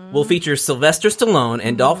 Jordan will feature Sylvester Stallone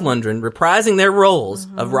and Dolph Lundgren reprising their roles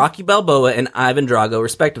of Rocky Balboa and Ivan Drago,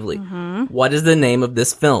 respectively. What is the name of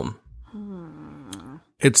this film?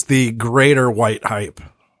 It's the Greater White Hype.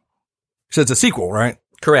 So it's a sequel, right?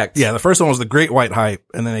 Correct. Yeah, the first one was the Great White Hype,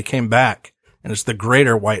 and then they came back, and it's the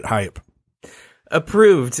Greater White Hype.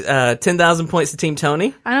 Approved. 10,000 points to Team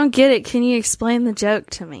Tony. I don't get it. Can you explain the joke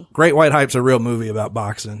to me? Great White Hype's a real movie about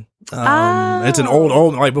boxing. It's an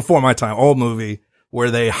old, like before my time, old movie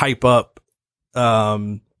where they hype up,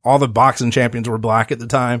 all the boxing champions were black at the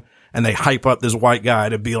time, and they hype up this white guy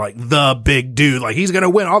to be like the big dude, like he's going to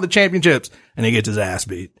win all the championships, and he gets his ass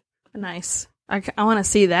beat. Nice. I want to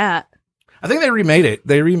see that. I think they remade it.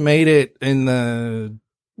 They remade it in the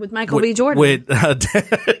With Michael B. Jordan.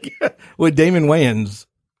 with Damon Wayans.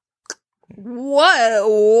 What?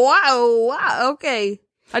 Wow. Okay.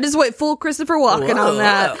 I just went full Christopher Walken on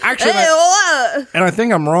that. Actually, Hey, what? and I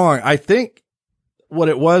think I'm wrong. I think what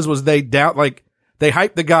it was they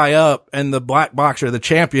hyped the guy up, and the black boxer, the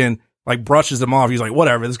champion, like brushes him off. He's like,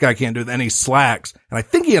 whatever, this guy can't do it. Then he slacks, and I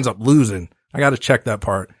think he ends up losing. I got to check that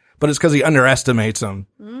part, but it's because he underestimates him.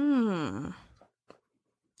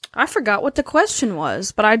 I forgot what the question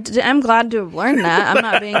was, but I'm glad to have learned that. I'm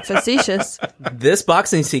not being facetious. This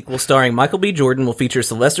boxing sequel starring Michael B. Jordan will feature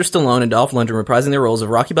Sylvester Stallone and Dolph Lundgren reprising their roles of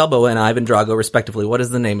Rocky Balboa and Ivan Drago, respectively. What is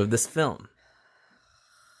the name of this film?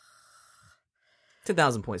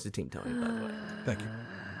 10,000 points to Team Tony, by the way. Thank you.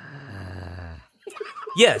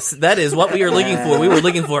 Yes, that is what we are looking for. We were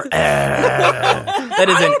looking for. That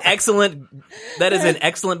is an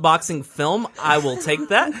excellent boxing film. I will take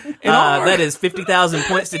that. That is 50,000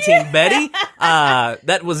 points to Team Betty.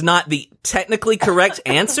 That was not the technically correct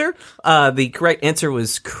answer. The correct answer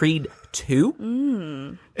was Creed 2.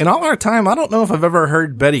 In all our time, I don't know if I've ever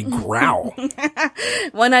heard Betty growl.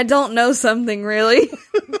 When I don't know something, really.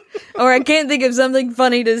 Or I can't think of something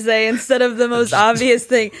funny to say instead of the most obvious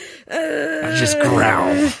thing. I just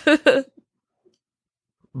growl.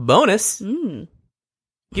 Bonus.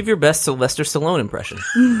 Give your best Sylvester Stallone impression.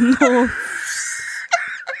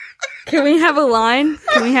 Can we have a line?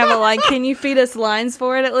 Can you feed us lines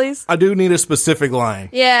for it at least? I do need a specific line.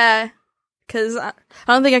 Yeah. Because I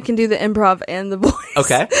don't think I can do the improv and the voice.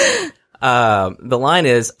 Okay. The line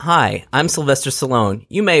is, "Hi, I'm Sylvester Stallone.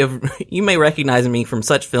 You may recognize me from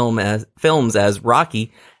such films as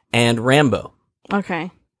Rocky and Rambo."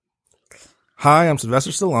 Okay. Hi, I'm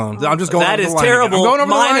Sylvester Stallone. I'm just going That over is the line terrible. again. I'm going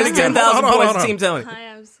over the line Minus again. 10,000 Hold on, points hold to on. Team Tony.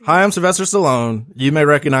 Hi, I'm Sylvester Stallone. You may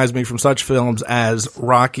recognize me from such films as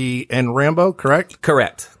Rocky and Rambo, correct?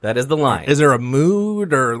 Correct. That is the line. Is there a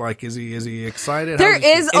mood or like is he excited? There How does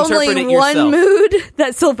he- is Interpret only it one yourself. mood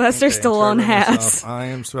that Sylvester Okay, Stallone interpret has. myself. I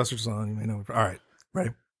am Sylvester Stallone. You may know. All right,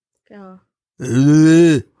 ready? Yeah.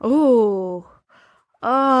 Ugh. Ooh.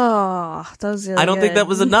 Oh, that was really I don't think good. that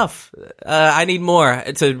was enough. I need more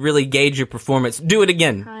to really gauge your performance. Do it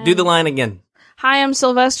again. Do the line again. Hi, I'm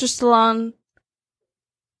Sylvester Stallone.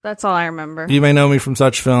 That's all I remember. You may know me from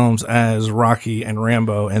such films as Rocky and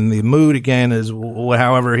Rambo, and the mood again is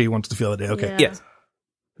however he wants to feel the day. Okay. Yeah.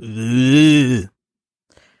 Yes.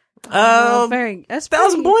 Ugh. That's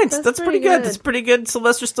 1,000 points. That's pretty pretty good. That's pretty good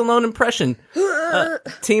Sylvester Stallone impression.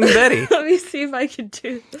 Team Betty. Let me see if I can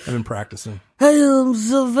do. I've been practicing. Hi, I'm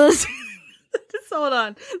Sylvester. Just hold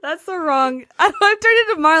on. That's the wrong. I've turned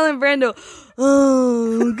into Marlon Brando.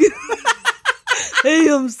 Oh. Hey,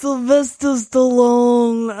 I'm Sylvester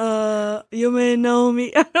Stallone. You may know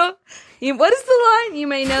me. What is the line? You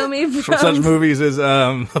may know me From such movies as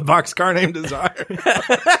A Boxcar Named Desire.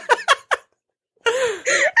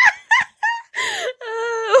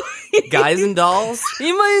 Guys and Dolls.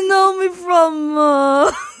 You might know me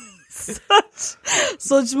from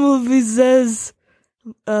such movies as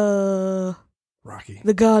Rocky.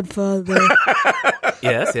 The Godfather,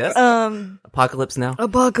 Yes. Apocalypse Now.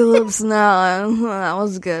 Apocalypse Now. That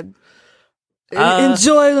was good.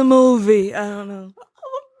 Enjoy the movie. I don't know.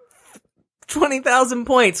 20,000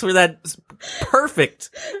 points for that perfect,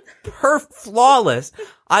 flawless.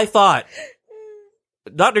 I thought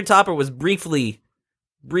Dr. Topper was briefly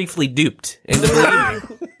duped into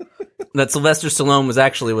believing that Sylvester Stallone was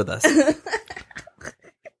actually with us.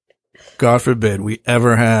 God forbid we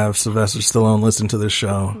ever have Sylvester Stallone listen to this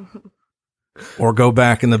show or go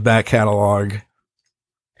back in the back catalog.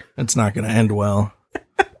 It's not going to end well.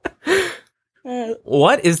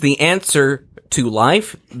 What is the answer to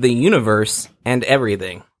life, the universe, and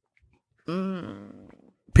everything?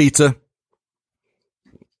 Pizza.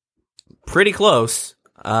 Pretty close.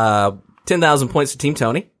 10,000 points to Team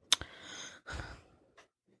Tony.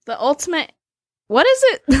 The ultimate. What is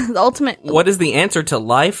it? The ultimate. What is the answer to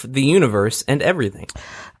life, the universe, and everything?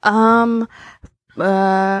 Find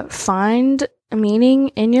a meaning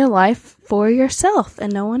in your life for yourself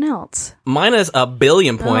and no one else. Minus 1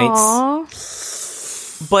 billion points.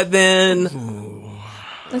 Aww. But then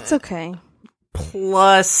That's okay.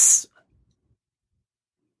 plus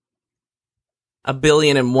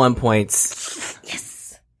 1,000,000,001 points.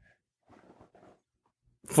 Yes.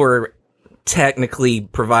 For technically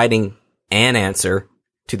providing an answer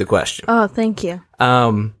to the question. Oh, thank you.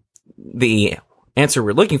 The answer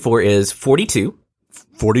we're looking for is 42.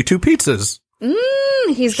 42 pizzas.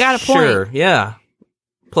 He's got a point. Sure, yeah.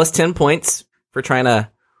 Plus 10 points for trying to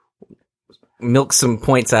milk some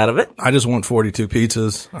points out of it. I just want 42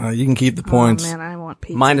 pizzas. You can keep the points. Oh man, I want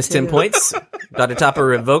pizza. Minus too. 10 points. Dr. Topper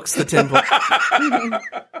revokes the 10 points.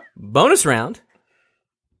 Bonus round.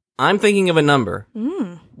 I'm thinking of a number.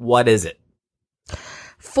 What is it?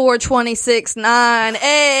 426.9.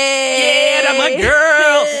 Hey, Yeah, my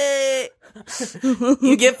girl.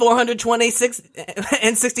 You get 426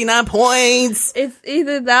 and 69 points. It's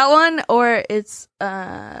either that one or it's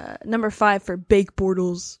number 5 for Bake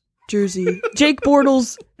Bortles jersey. Jake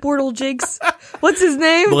Bortles, Jigs. What's his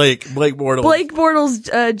name? Blake Bortles. Blake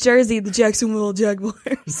Bortles jersey, the Jacksonville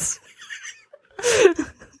Jaguars.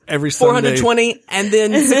 Every Sunday. 420 and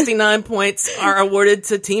then 69 points are awarded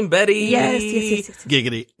to Team Betty. yes.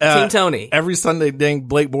 Giggity. Team Tony. Every Sunday, dang,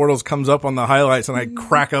 Blake Bortles comes up on the highlights and I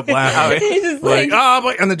crack up laughing. He's just Like, like,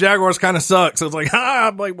 Blake, and the Jaguars kind of suck. So it's like,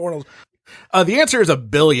 Blake Bortles. The answer is 1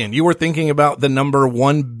 billion. You were thinking about the number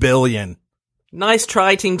 1 billion. Nice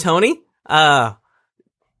try, Team Tony. I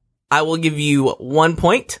will give you 1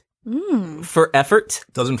 point for effort.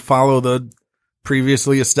 Doesn't follow the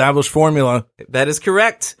previously established formula. That is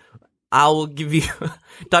correct. I will give you,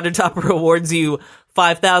 Dr. Topper awards you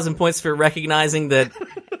 5,000 points for recognizing that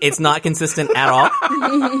it's not consistent at all.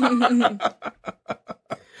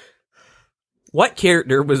 What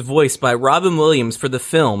character was voiced by Robin Williams for the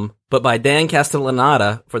film, but by Dan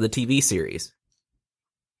Castellaneta for the TV series?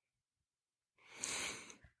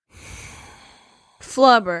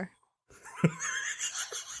 Flubber.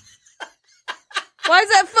 Why is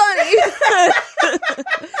that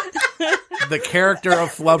funny? The character of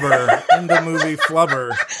Flubber in the movie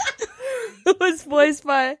Flubber. It was voiced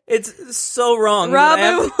by It's so wrong.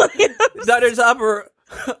 Robin Williams. Dr. Topper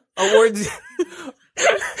awards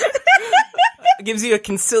gives you a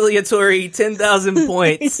conciliatory 10,000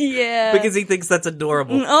 points Yeah. because he thinks that's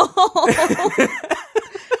adorable. Oh.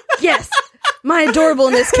 Yes. My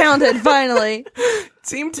adorableness counted, finally.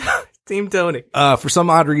 Team Tony. For some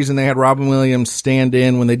odd reason, they had Robin Williams stand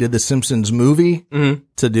in when they did the Simpsons movie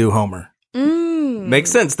to do Homer.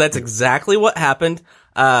 Makes sense. That's exactly what happened.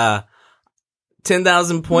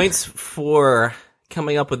 10,000 points for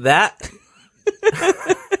coming up with that.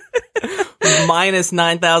 Minus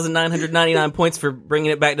 9,999 points for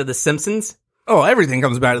bringing it back to The Simpsons. Oh, everything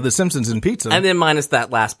comes back to the Simpsons and pizza. And then minus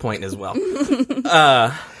that last point as well.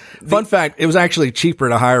 Fun fact, it was actually cheaper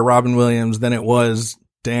to hire Robin Williams than it was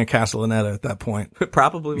Dan Castellaneta at that point.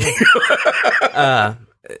 Probably will.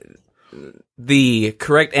 The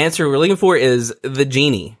correct answer we're looking for is the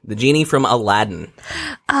genie. The genie from Aladdin.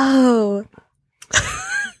 Oh.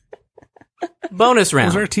 Bonus round.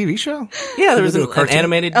 Was there a TV show? Yeah, there was Did they an do a cartoon?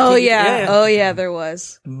 animated Oh, TV yeah. Oh, yeah, there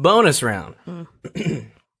was. Bonus round.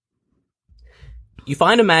 You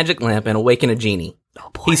find a magic lamp and awaken a genie. Oh,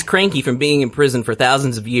 boy. He's cranky from being in prison for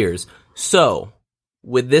thousands of years. So,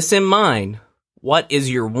 with this in mind, what is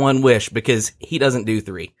your one wish? Because he doesn't do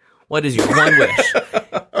 3. What is your one wish?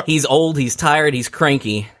 He's old, he's tired, he's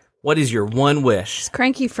cranky. What is your one wish?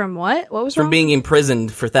 Cranky from what? What was From wrong? being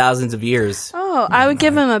imprisoned for thousands of years. Oh, I would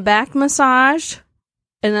give him a back massage,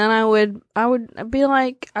 and then I would be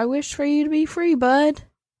like, I wish for you to be free, bud.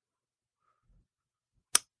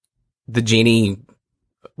 The genie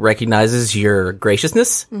recognizes your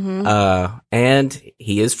graciousness, and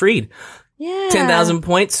he is freed. Yeah. 10,000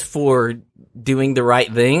 points for doing the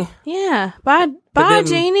right thing. Yeah. Bye, then-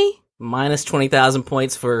 Janie. Minus 20,000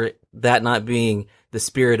 points for that not being the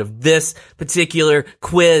spirit of this particular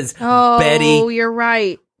quiz. Oh, Betty. you're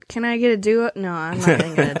right. Can I get a do-over? No, I'm not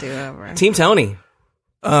even going to do over. Team Tony.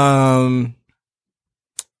 I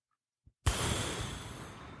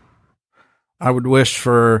would wish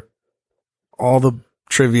for all the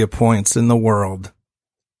trivia points in the world.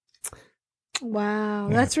 Wow,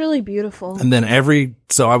 that's really beautiful. And then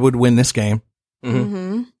so I would win this game.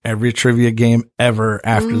 Mm-hmm. Every trivia game ever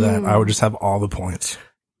after that, I would just have all the points.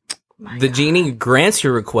 The genie grants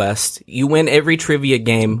your request. You win every trivia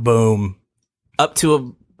game Boom. up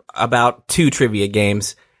to about 2 trivia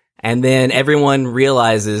games. And then everyone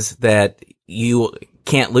realizes that you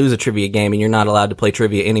can't lose a trivia game and you're not allowed to play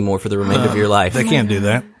trivia anymore for the remainder of your life. They can't do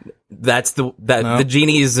that. That's the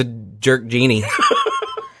genie is a jerk genie.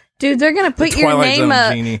 Dude, they're going to put your Twilight name Zone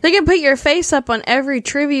up. genie. They're going to put your face up on every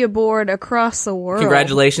trivia board across the world.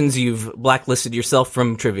 Congratulations, you've blacklisted yourself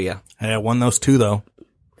from trivia. Hey, I won those 2 though.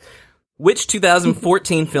 Which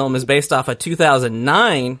 2014 film is based off a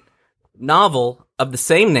 2009 novel of the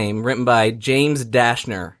same name written by James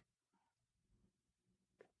Dashner?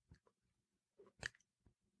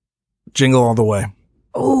 Jingle All the Way.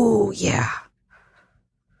 Oh, yeah.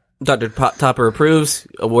 Dr. Topper approves,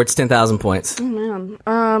 awards 10,000 points. Oh,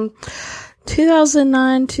 man.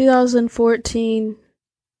 2009, 2014.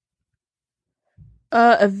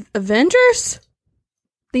 Avengers?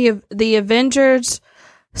 The Avengers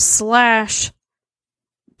 /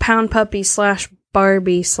 Pound Puppy /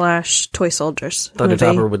 Barbie / Toy Soldiers. Dr. movie.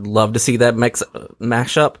 Topper would love to see that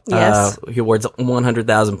mashup. Yes. He awards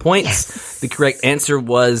 100,000 points. Yes. The correct answer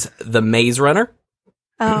was The Maze Runner.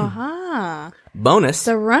 Uh-huh. Bonus.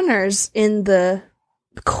 The runners in the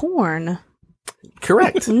corn.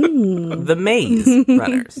 Correct. The Maze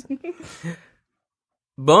Runners.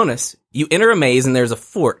 Bonus. You enter a maze and there's a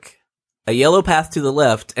fork. A yellow path to the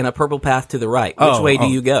left and a purple path to the right. Which way do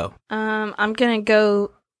you go? I'm gonna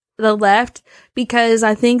go the left because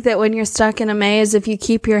I think that when you're stuck in a maze, if you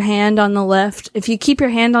keep your hand on the left of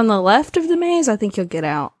the maze, I think you'll get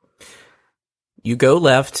out. You go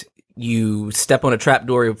left. You step on a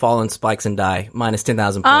trapdoor, you fall on spikes and die. Minus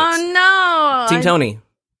 10,000 points. Oh no! Team Tony.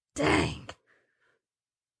 Dang.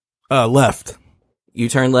 Left. You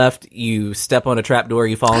turn left, you step on a trapdoor,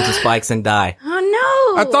 you fall into spikes and die.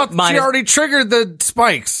 Oh no! I thought Minus- she already triggered the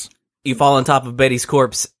spikes. You fall on top of Betty's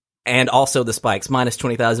corpse and also the spikes. Minus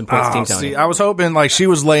 20,000 points, Team Tony. See, I was hoping like she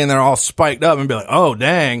was laying there all spiked up and be like, "Oh,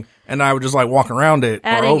 dang!" And I would just like walk around it or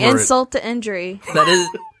Adding over insult to injury.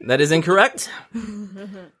 That is incorrect.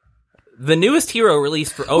 The newest hero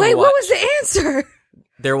released for Overwatch. Wait, what was the answer?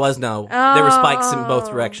 There was no. There were spikes in both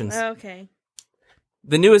directions. Okay.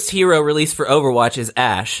 The newest hero released for Overwatch is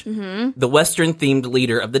Ashe, the Western-themed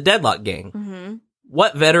leader of the Deadlock gang.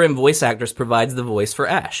 What veteran voice actress provides the voice for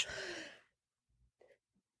Ash?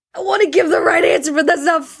 I want to give the right answer, but that's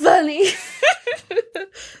not funny.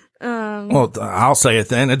 Well, I'll say it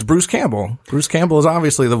then. It's Bruce Campbell. Bruce Campbell is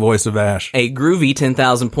obviously the voice of Ash. A groovy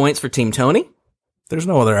 10,000 points for Team Tony. There's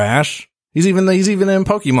no other Ash. He's even in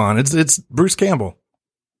Pokemon. It's Bruce Campbell.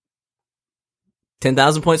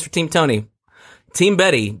 10,000 points for Team Tony. Team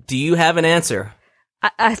Betty, do you have an answer?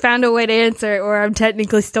 I found a way to answer it, or I'm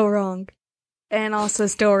technically still wrong. And also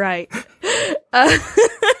still right.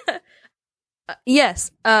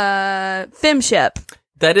 Yes. Femshep.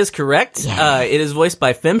 That is correct. Yeah. It is voiced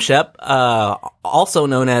by Femshep, also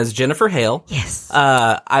known as Jennifer Hale. Yes.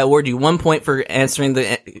 I award you 1 point for answering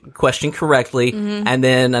the question correctly, and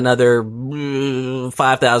then another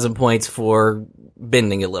 5,000 points for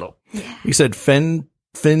bending a little. You said Finn.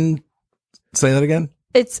 Say that again.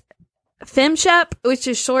 It's Femshep, which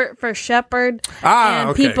is short for shepherd. Ah, and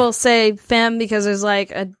okay. people say fem because there's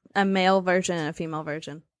like a male version and a female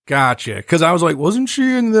version. Gotcha. Because I was like, wasn't she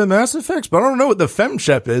in the Mass Effects? But I don't know what the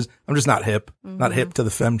Femshep is. I'm just not hip. Not hip to the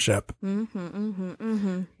Femshep.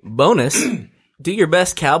 Bonus, do your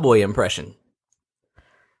best cowboy impression.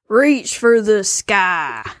 Reach for the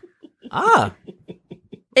sky. Ah,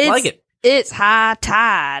 It's, like it. It's high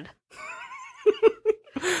tide.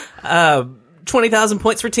 20,000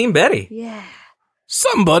 points for Team Betty. Yeah.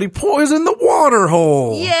 Somebody poisoned the water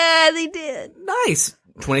hole. Yeah, they did. Nice.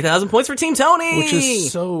 20,000 points for Team Tony. Which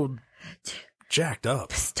is so jacked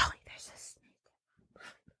up.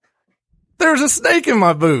 There's a snake in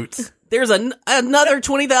my boots. There's another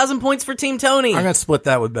 20,000 points for Team Tony. I'm going to split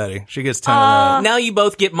that with Betty. She gets 10 of that. Now you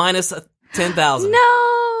both get minus 10,000. No.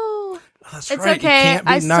 Oh, that's It's right. okay. You can't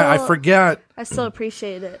be I nice. I still- forget. I still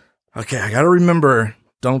appreciate it. Okay, I got to remember.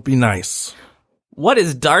 Don't be nice. What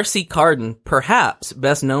is Darcy Carden perhaps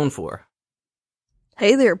best known for?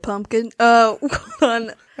 Hey there, pumpkin. Hold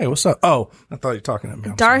on. Hey, what's up? Oh, I thought you were talking to me.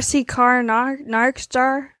 I'm Darcy Carr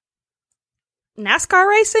Narkstar? NASCAR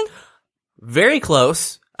racing? Very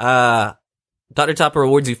close. Dr. Topper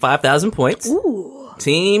awards you 5,000 points. Ooh.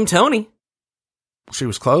 Team Tony. sorry. She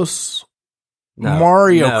was close. No,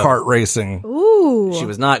 Mario no. Kart racing. Ooh. She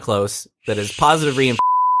was not close. That is positive You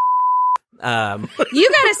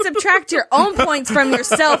gotta subtract your own points from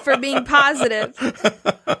yourself for being positive.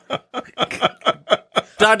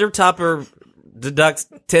 Dr. Topper deducts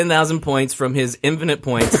 10,000 points from his infinite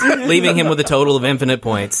points, leaving him with a total of infinite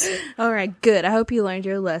points. All right, good. I hope you learned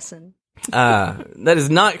your lesson. That is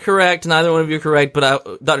not correct. Neither one of you are correct,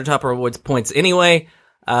 but Dr. Topper awards points anyway.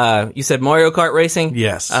 You said Mario Kart racing?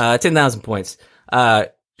 Yes. 10,000 points.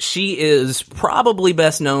 She is probably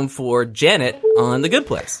best known for Janet on The Good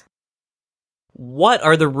Place. What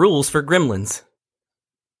are the rules for Gremlins?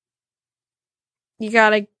 You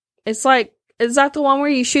gotta. It's like. Is that the one where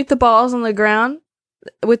you shoot the balls on the ground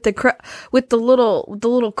with the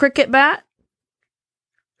little cricket bat?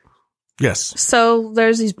 Yes. So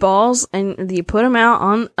there's these balls, and you put them out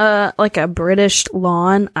on like a British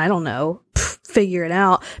lawn. I don't know. Figure it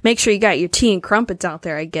out. Make sure you got your tea and crumpets out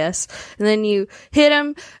there, I guess. And then you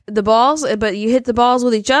hit the balls, but you hit the balls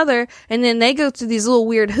with each other, and then they go through these little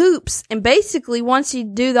weird hoops. And basically, once you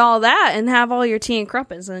do all that and have all your tea and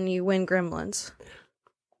crumpets, then you win Gremlins.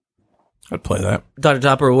 I'd play that. Dr.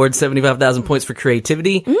 Topper awards 75,000 points for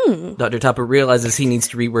creativity. Dr. Topper realizes he needs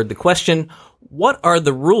to reword the question. What are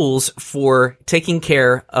the rules for taking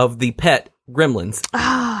care of the pet gremlins?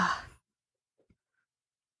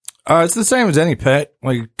 It's the same as any pet.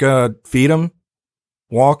 Like, feed them,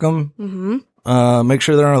 walk them, make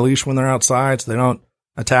sure they're on a leash when they're outside so they don't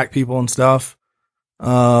attack people and stuff. Give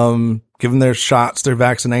them their shots, their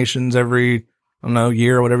vaccinations every,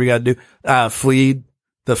 year or whatever you got to do.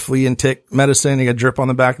 The flea and tick medicine, you got to drip on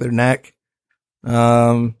the back of their neck.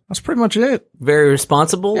 That's pretty much it. Very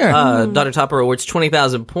responsible. Yeah. Dr. Topper awards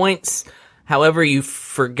 20,000 points. However, you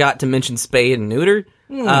forgot to mention spay and neuter.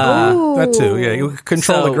 That too. Yeah. You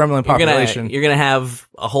control the gremlin population. You're gonna have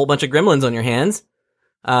a whole bunch of gremlins on your hands.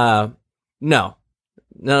 No. None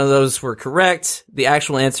of those were correct. The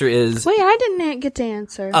actual answer is... Wait, I didn't get to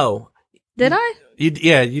answer. Oh. Did I? You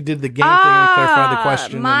did the game thing and clarified the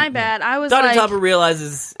question. My bad. I was Dr. like... Topper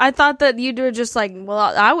realizes... I thought that you were just like, well,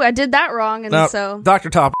 I did that wrong, and No, so...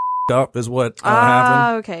 Dr. Top up is what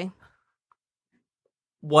happened. Okay.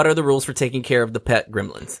 What are the rules for taking care of the pet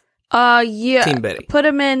gremlins? Yeah. Team Betty. Put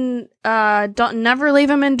them in, never leave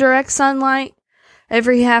them in direct sunlight.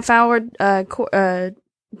 Every half hour,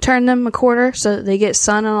 turn them a quarter so that they get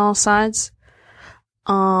sun on all sides.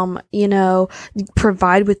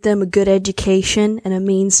 provide with them a good education and a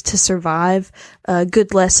means to survive,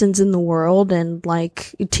 good lessons in the world, and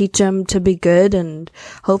like teach them to be good, and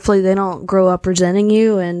hopefully they don't grow up resenting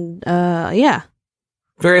you. And yeah.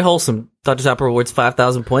 Very wholesome. Dr. Topper awards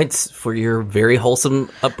 5,000 points for your very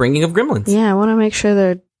wholesome upbringing of gremlins. Yeah, I want to make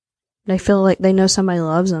sure they feel like they know somebody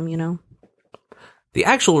loves them, The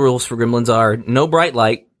actual rules for gremlins are no bright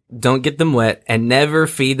light, don't get them wet, and never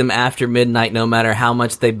feed them after midnight no matter how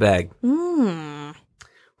much they beg.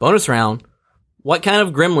 Bonus round. What kind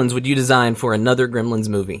of gremlins would you design for another Gremlins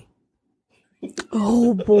movie?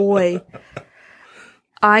 Oh boy.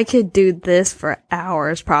 I could do this for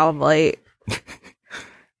hours probably.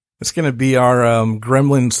 It's going to be our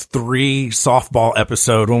Gremlins 3 softball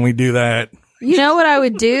episode when we do that. You know what I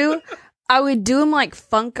would do? I would do them like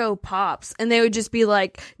Funko Pops, and they would just be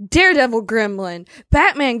like Daredevil Gremlin,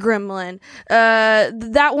 Batman Gremlin,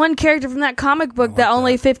 that one character from that comic book that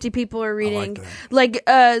only 50 people are reading, like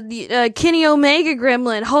the Kenny Omega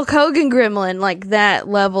Gremlin, Hulk Hogan Gremlin, like that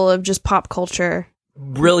level of just pop culture.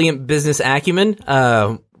 Brilliant business acumen.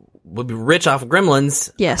 Would be rich off of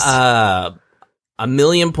gremlins. Yes.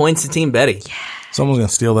 1,000,000 points to Team Betty. Yeah. Someone's going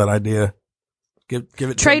to steal that idea. Give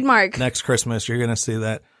it trademark. Next Christmas, you're going to see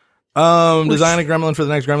that. Design a gremlin for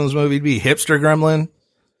the next Gremlins movie. It'd be hipster gremlin.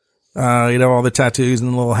 All the tattoos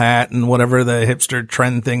and the little hat and whatever the hipster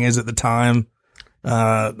trend thing is at the time.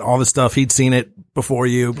 All the stuff. He'd seen it before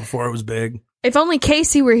it was big. If only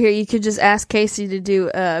Casey were here, you could just ask Casey to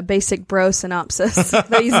do a basic bro synopsis,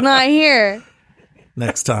 but he's not here.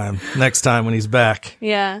 Next time when he's back.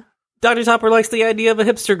 Yeah. Dr. Topper likes the idea of a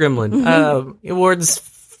hipster gremlin. He awards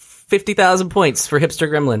 50,000 points for hipster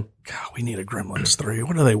gremlin. God, we need a Gremlins 3.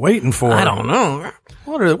 What are they waiting for? I don't know.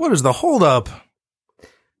 What is the holdup?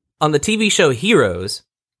 On the TV show Heroes,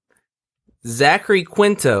 Zachary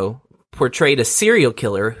Quinto portrayed a serial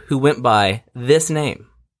killer who went by this name.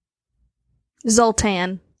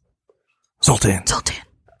 Zoltan.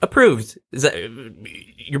 Approved. Is that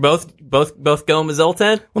you're both going with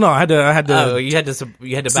Zoltan? Well, no, I had to. Oh, you had to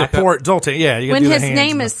back support Zoltan. Yeah, you when do his the hands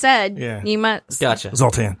name is said, Yeah. you must. Gotcha.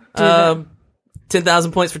 Zoltan.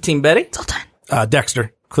 10,000 points for Team Betty. Zoltan.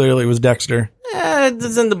 Dexter. Clearly, it was Dexter.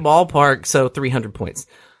 It's in the ballpark, so 300 points.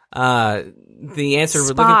 The answer we're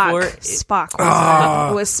looking for Spock. Wasn't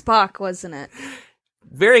it? It was Spock, wasn't it?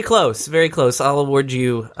 Very close, very close. I'll award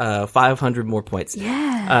you 500 more points.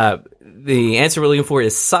 Yeah. The answer we're looking for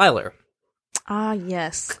is Siler. Ah,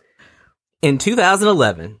 yes. In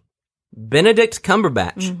 2011, Benedict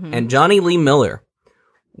Cumberbatch and Johnny Lee Miller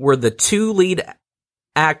were the two lead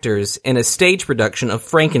actors in a stage production of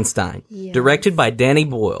Frankenstein, directed by Danny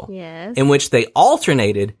Boyle, in which they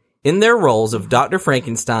alternated in their roles of Dr.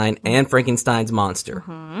 Frankenstein and Frankenstein's monster.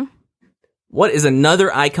 What is another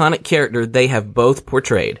iconic character they have both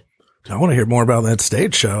portrayed? I want to hear more about that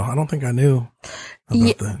stage show. I don't think I knew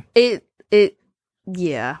about that.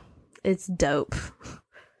 It's dope.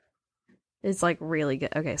 It's like really good.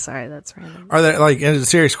 Okay, sorry, that's random. Are there like, and it's a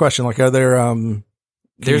serious question, like, are there,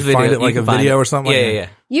 There's you find video, it like you a can video find it. or something? Yeah.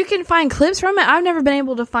 You can find clips from it. I've never been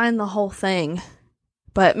able to find the whole thing.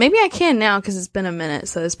 But maybe I can now because it's been a minute,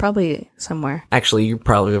 so it's probably somewhere. Actually, you're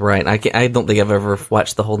probably right. I don't think I've ever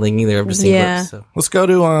watched the whole thing either. I've just seen clips. So. Let's go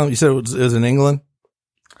to, you said it was in England?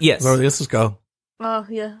 Yes. So let's go. Oh,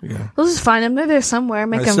 yeah. We'll just find them. They're there somewhere. Are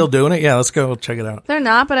they still doing it? Yeah, let's go check it out. They're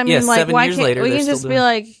not, but I mean, like, 7 why years can't later, we they're can still just be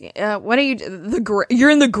like, what are you,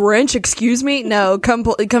 you're in the Grinch, excuse me? No, come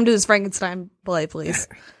to this Frankenstein play, please.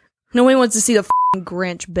 No one wants to see the f***ing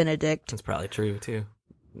Grinch, Benedict. That's probably true, too.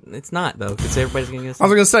 It's not, though, because everybody's going to get I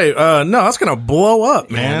was going to say, no, that's going to blow up,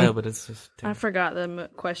 man. Yeah, I know, but it's just... I forgot the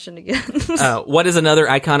question again. What is another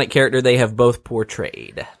iconic character they have both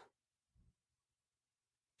portrayed?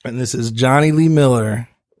 And this is Johnny Lee Miller.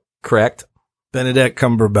 Correct. Benedict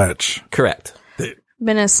Cumberbatch. Correct.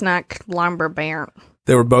 Been a snack lumberbear.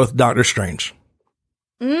 They were both Doctor Strange.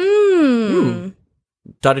 Dr.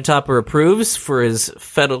 Topper approves for his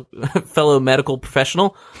fellow medical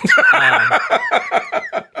professional.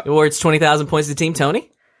 Awards 20,000 points to Team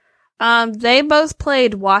Tony. They both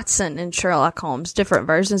played Watson in Sherlock Holmes, different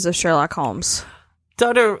versions of Sherlock Holmes.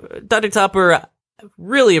 Dr. Topper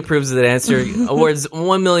really approves of that answer. Awards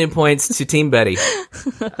 1,000,000 points to Team Betty.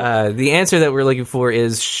 The answer that we're looking for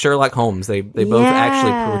is Sherlock Holmes. They both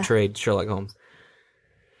actually portrayed Sherlock Holmes.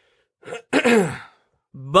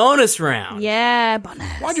 Bonus round. Yeah, bonus.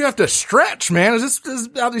 Why'd you have to stretch, man? Is this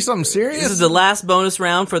about to be something serious? This is the last bonus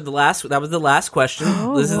round for the last. That was the last question.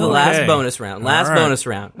 This is the last bonus round. Last bonus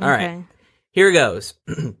round. All right. Here goes.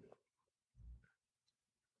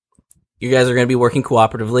 You guys are going to be working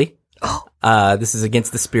cooperatively. This is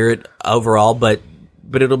against the spirit overall, but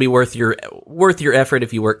but it'll be worth your effort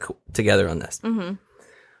if you work together on this. Mm-hmm.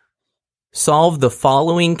 Solve the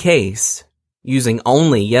following case using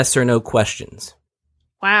only yes or no questions.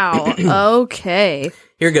 Wow. Okay.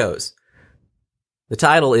 Here goes. The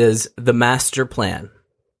title is The Master Plan.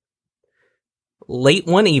 Late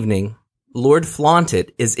one evening, Lord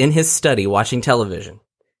Flaunted is in his study watching television.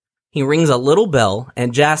 He rings a little bell,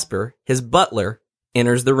 and Jasper, his butler,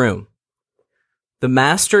 enters the room. The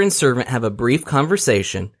master and servant have a brief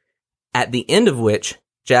conversation, at the end of which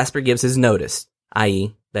Jasper gives his notice,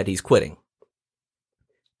 i.e., that he's quitting.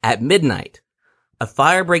 At midnight, a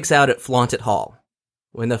fire breaks out at Flaunted Hall.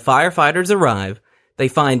 When the firefighters arrive, they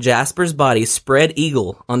find Jasper's body spread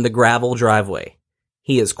eagle on the gravel driveway.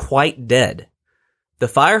 He is quite dead. The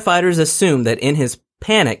firefighters assume that in his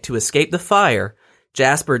panic to escape the fire,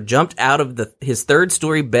 Jasper jumped out of his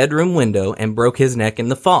third-story bedroom window and broke his neck in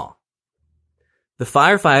the fall. The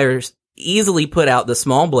firefighters easily put out the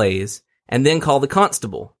small blaze and then call the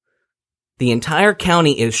constable. The entire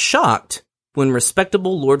county is shocked when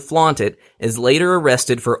respectable Lord Flaunted is later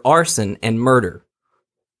arrested for arson and murder.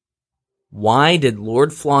 Why did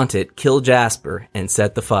Lord Flaunted kill Jasper and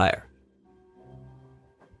set the fire?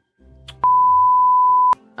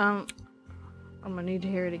 I'm gonna need to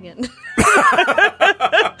hear it again.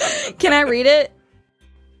 Can I read it?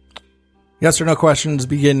 Yes or no questions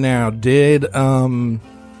begin now. Did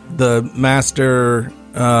the master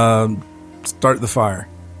start the fire?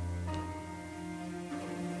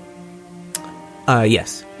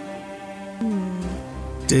 Yes.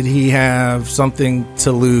 Did he have something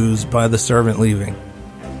to lose by the servant leaving?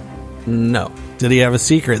 No. Did he have a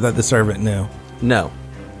secret that the servant knew? No.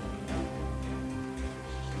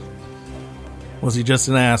 Was he just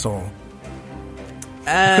an asshole?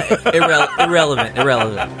 Irrelevant.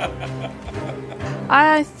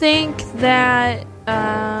 I think that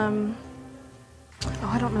I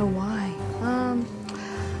don't know why.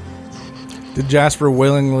 Did Jasper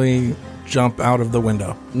willingly jump out of the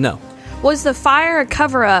window? No. Was the fire a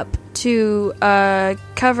cover-up to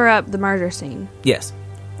cover up the murder scene? Yes.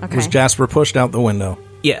 Okay. Was Jasper pushed out the window?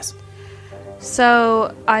 Yes.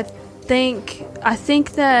 So I think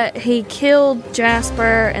that he killed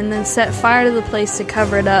Jasper and then set fire to the place to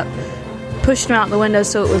cover it up, pushed him out the window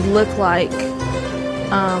so it would look like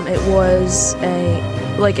it was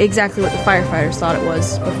exactly what the firefighters thought it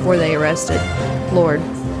was before they arrested Lord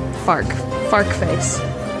Farquaad,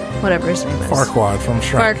 whatever his name is. Farquaad from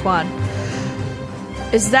Shrek. Farquaad.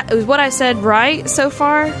 Is what I said right so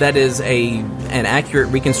far? That is an accurate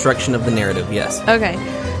reconstruction of the narrative, yes. Okay.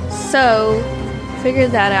 So,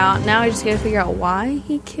 figured that out. Now I just gotta figure out why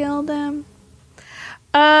he killed him.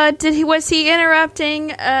 Was he interrupting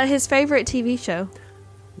his favorite TV show?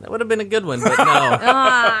 That would have been a good one, but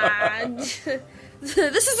no. This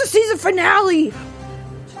is the season finale!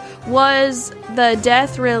 Was the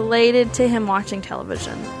death related to him watching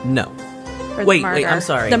television? No. Or Wait, the murder? I'm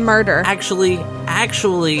sorry. The murder. Actually,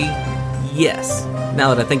 yes.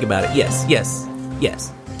 Now that I think about it, yes.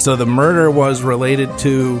 So the murder was related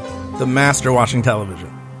to the master watching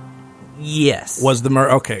television? Yes. Was the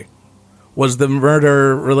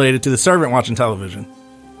murder related to the servant watching television?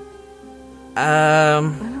 I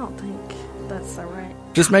don't think that's the right...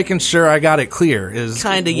 Just making sure I got it clear. Is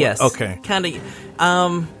Kinda yes. Okay. Kinda.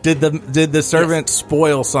 Did the servant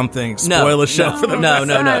spoil something? Spoil a show for the No.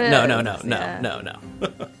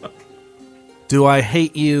 Do I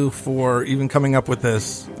hate you for even coming up with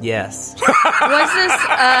this? Yes.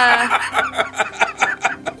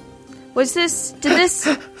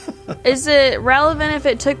 Is it relevant if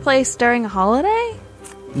it took place during a holiday?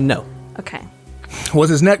 No. Okay. Was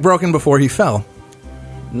his neck broken before he fell?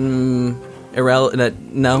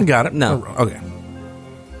 Irrelevant. No. Got it. No. Okay.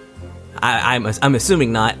 I'm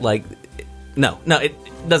assuming not. No. It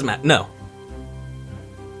doesn't matter. No.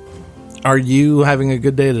 Are you having a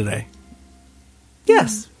good day today?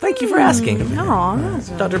 Yes. Thank you for asking. No.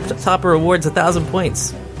 Dr. Topper awards 1,000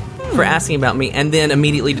 points for asking about me, and then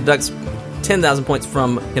immediately deducts 10,000 points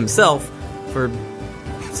from himself for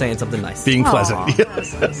saying something nice. Being pleasant.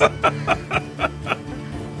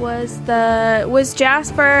 Was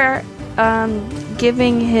Jasper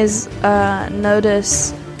giving his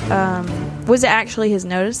notice? Was it actually his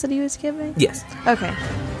notice that he was giving? Yes. Okay.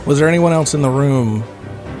 Was there anyone else in the room?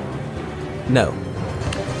 No.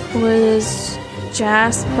 Was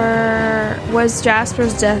Jasper's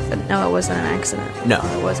death? No, it wasn't an accident. No.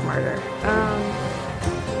 It was murder.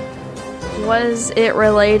 Was it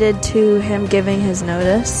related to him giving his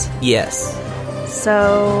notice? Yes.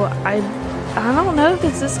 So I don't know if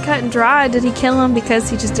it's this cut and dry. Did he kill him because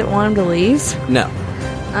he just didn't want him to leave? No.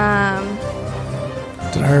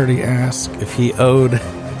 Did I already ask if he owed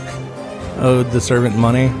the servant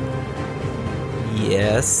money?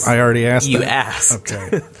 Yes. I already asked You that? asked.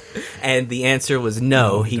 Okay. And the answer was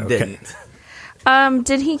no, he Okay. didn't.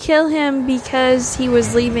 Did he kill him because he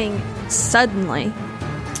was leaving suddenly?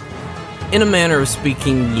 In a manner of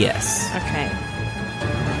speaking, yes. Okay.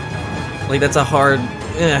 Like, that's a hard...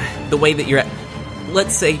 the way that you're at...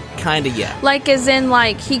 Let's say, kind of, yeah. Like, as in,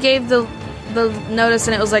 like, he gave the notice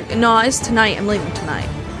and it was like, no, it's tonight, I'm leaving tonight.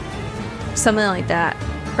 Something like that.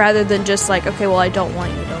 Rather than just like, okay, well, I don't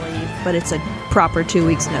want you to leave, but it's a proper 2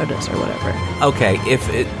 weeks notice or whatever. Okay, if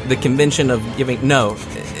the convention of giving... No,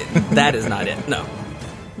 that is not it. No.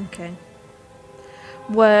 Okay.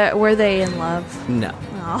 Were they in love? No.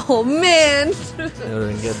 Oh, man! It would have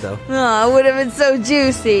been good, though. Oh, it would have been so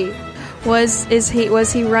juicy. Was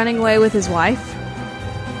he running away with his wife?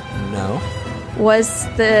 No. Was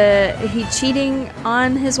he cheating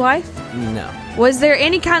on his wife? No. Was there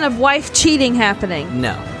any kind of wife cheating happening?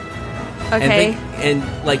 No. Okay. And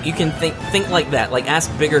like, you can think like that. Like,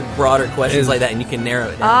 ask bigger, broader questions like that, and you can narrow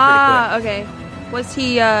it down pretty Okay.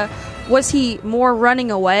 Was he more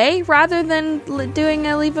running away rather than doing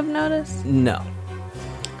a leave of notice? quick. No.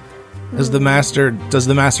 Does the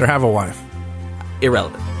master have a wife?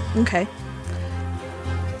 Irrelevant. Okay.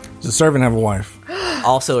 Does the servant have a wife?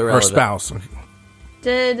 Also Or irrelevant. spouse?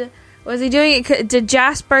 Was he doing it? Did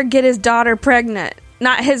Jasper get his daughter pregnant?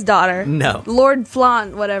 Not his daughter. No. Lord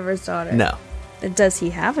Flan, whatever's daughter. No. Does he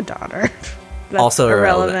have a daughter? That's Also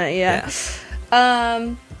irrelevant. Yeah.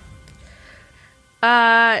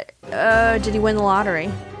 Did he win the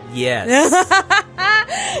lottery? Yes.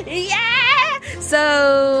 Yeah.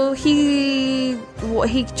 So he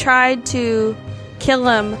tried to kill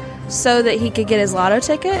him so that he could get his lotto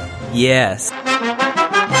ticket. Yes.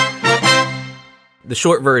 The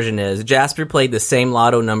short version is Jasper played the same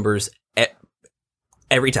lotto numbers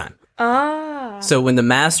every time. Ah. So when the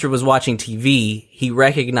master was watching TV, he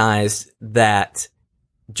recognized that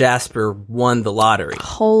Jasper won the lottery.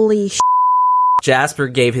 Holy sh**. Jasper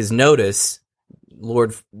gave his notice.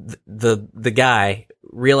 Lord, the guy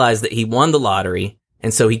realized that he won the lottery,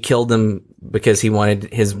 and so he killed him because he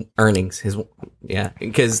wanted his earnings.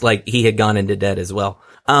 Because like he had gone into debt as well.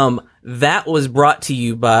 That was brought to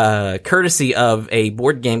you by courtesy of a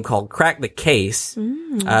board game called Crack the Case,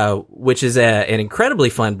 which is an incredibly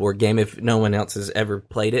fun board game if no one else has ever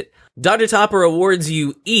played it. Dr. Topper awards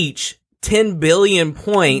you each 10 billion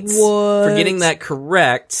points for getting that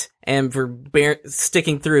correct and for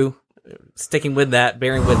sticking with that,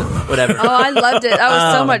 bearing with it, whatever. Oh, I loved it. That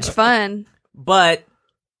was so much fun. But,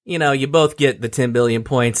 you both get the 10 billion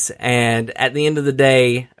points, and at the end of the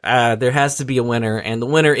day, there has to be a winner, and the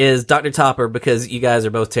winner is Dr. Topper because you guys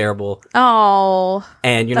are both terrible, Oh,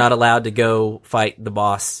 and you're not allowed to go fight the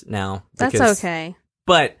boss now. that's because- okay.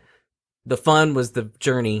 But the fun was the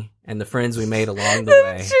journey and the friends we made along the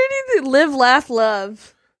way. Journey to live, laugh,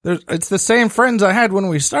 love. It's the same friends I had when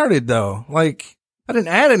we started, though. Like, I didn't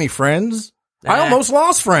add any friends. I Ah. almost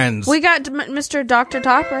lost friends. We got Mr. Dr.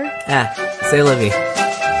 Topper. Say Livy.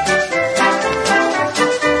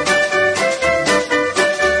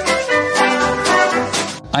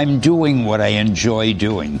 I'm doing what I enjoy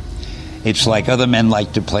doing. It's like other men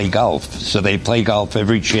like to play golf, so they play golf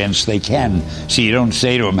every chance they can. So you don't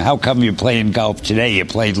say to them, how come you're playing golf today? You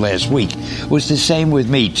played last week. It was the same with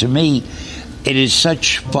me. To me, it is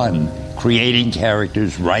such fun creating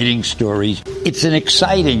characters, writing stories. It's an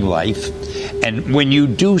exciting life. And when you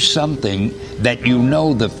do something that you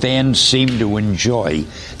know the fans seem to enjoy,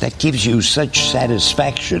 that gives you such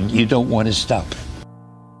satisfaction, you don't want to stop.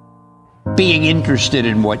 Being interested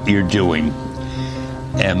in what you're doing.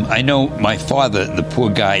 I know my father, the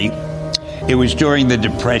poor guy, it was during the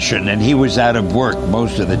Depression, and he was out of work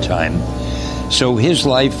most of the time. So his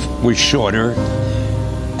life was shorter,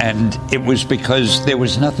 and it was because there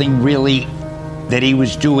was nothing really that he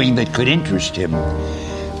was doing that could interest him.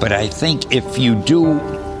 But I think if you do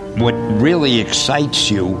what really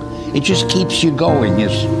excites you, it just keeps you going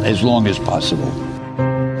as long as possible.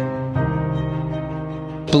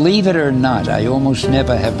 Believe it or not, I almost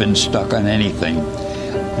never have been stuck on anything.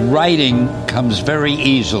 Writing comes very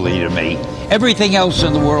easily to me. Everything else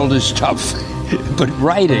in the world is tough. But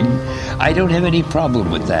writing, I don't have any problem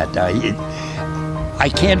with that. I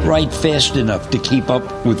can't write fast enough to keep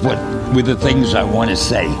up with the things I want to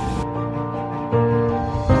say.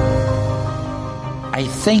 I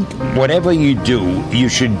think whatever you do, you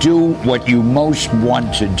should do what you most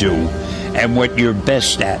want to do and what you're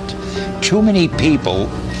best at. Too many people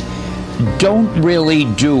don't really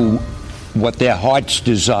do what their heart's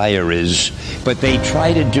desire is, but they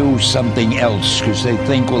try to do something else because they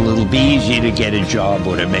think, well, it'll be easy to get a job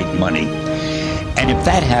or to make money. And if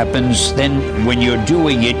that happens, then when you're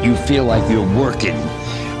doing it, you feel like you're working.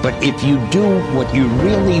 But if you do what you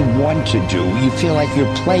really want to do, you feel like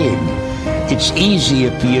you're playing. It's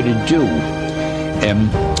easier for you to do.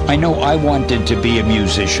 I know I wanted to be a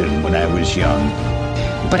musician when I was young,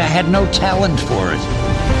 but I had no talent for it.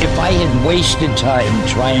 If I had wasted time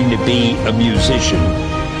trying to be a musician,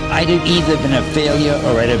 I'd have either been a failure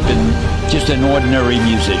or I'd have been just an ordinary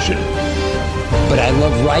musician. But I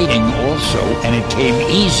love writing also, and it came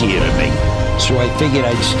easier to me. So I figured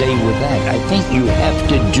I'd stay with that. I think you have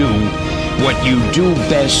to do what you do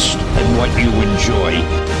best and what you enjoy.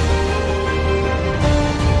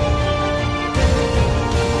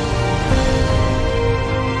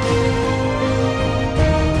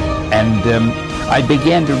 And I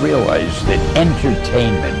began to realize that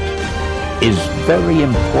entertainment is very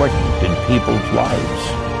important in people's lives.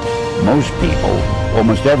 Most people,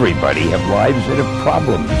 almost everybody, have lives that have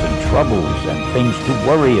problems and troubles and things to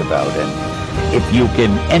worry about. And if you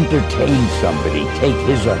can entertain somebody, take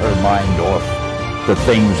his or her mind off the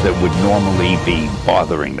things that would normally be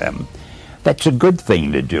bothering them, that's a good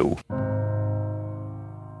thing to do.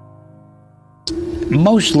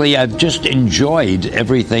 Mostly, I've just enjoyed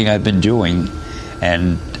everything I've been doing,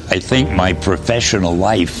 and I think my professional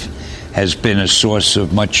life has been a source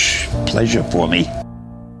of much pleasure for me.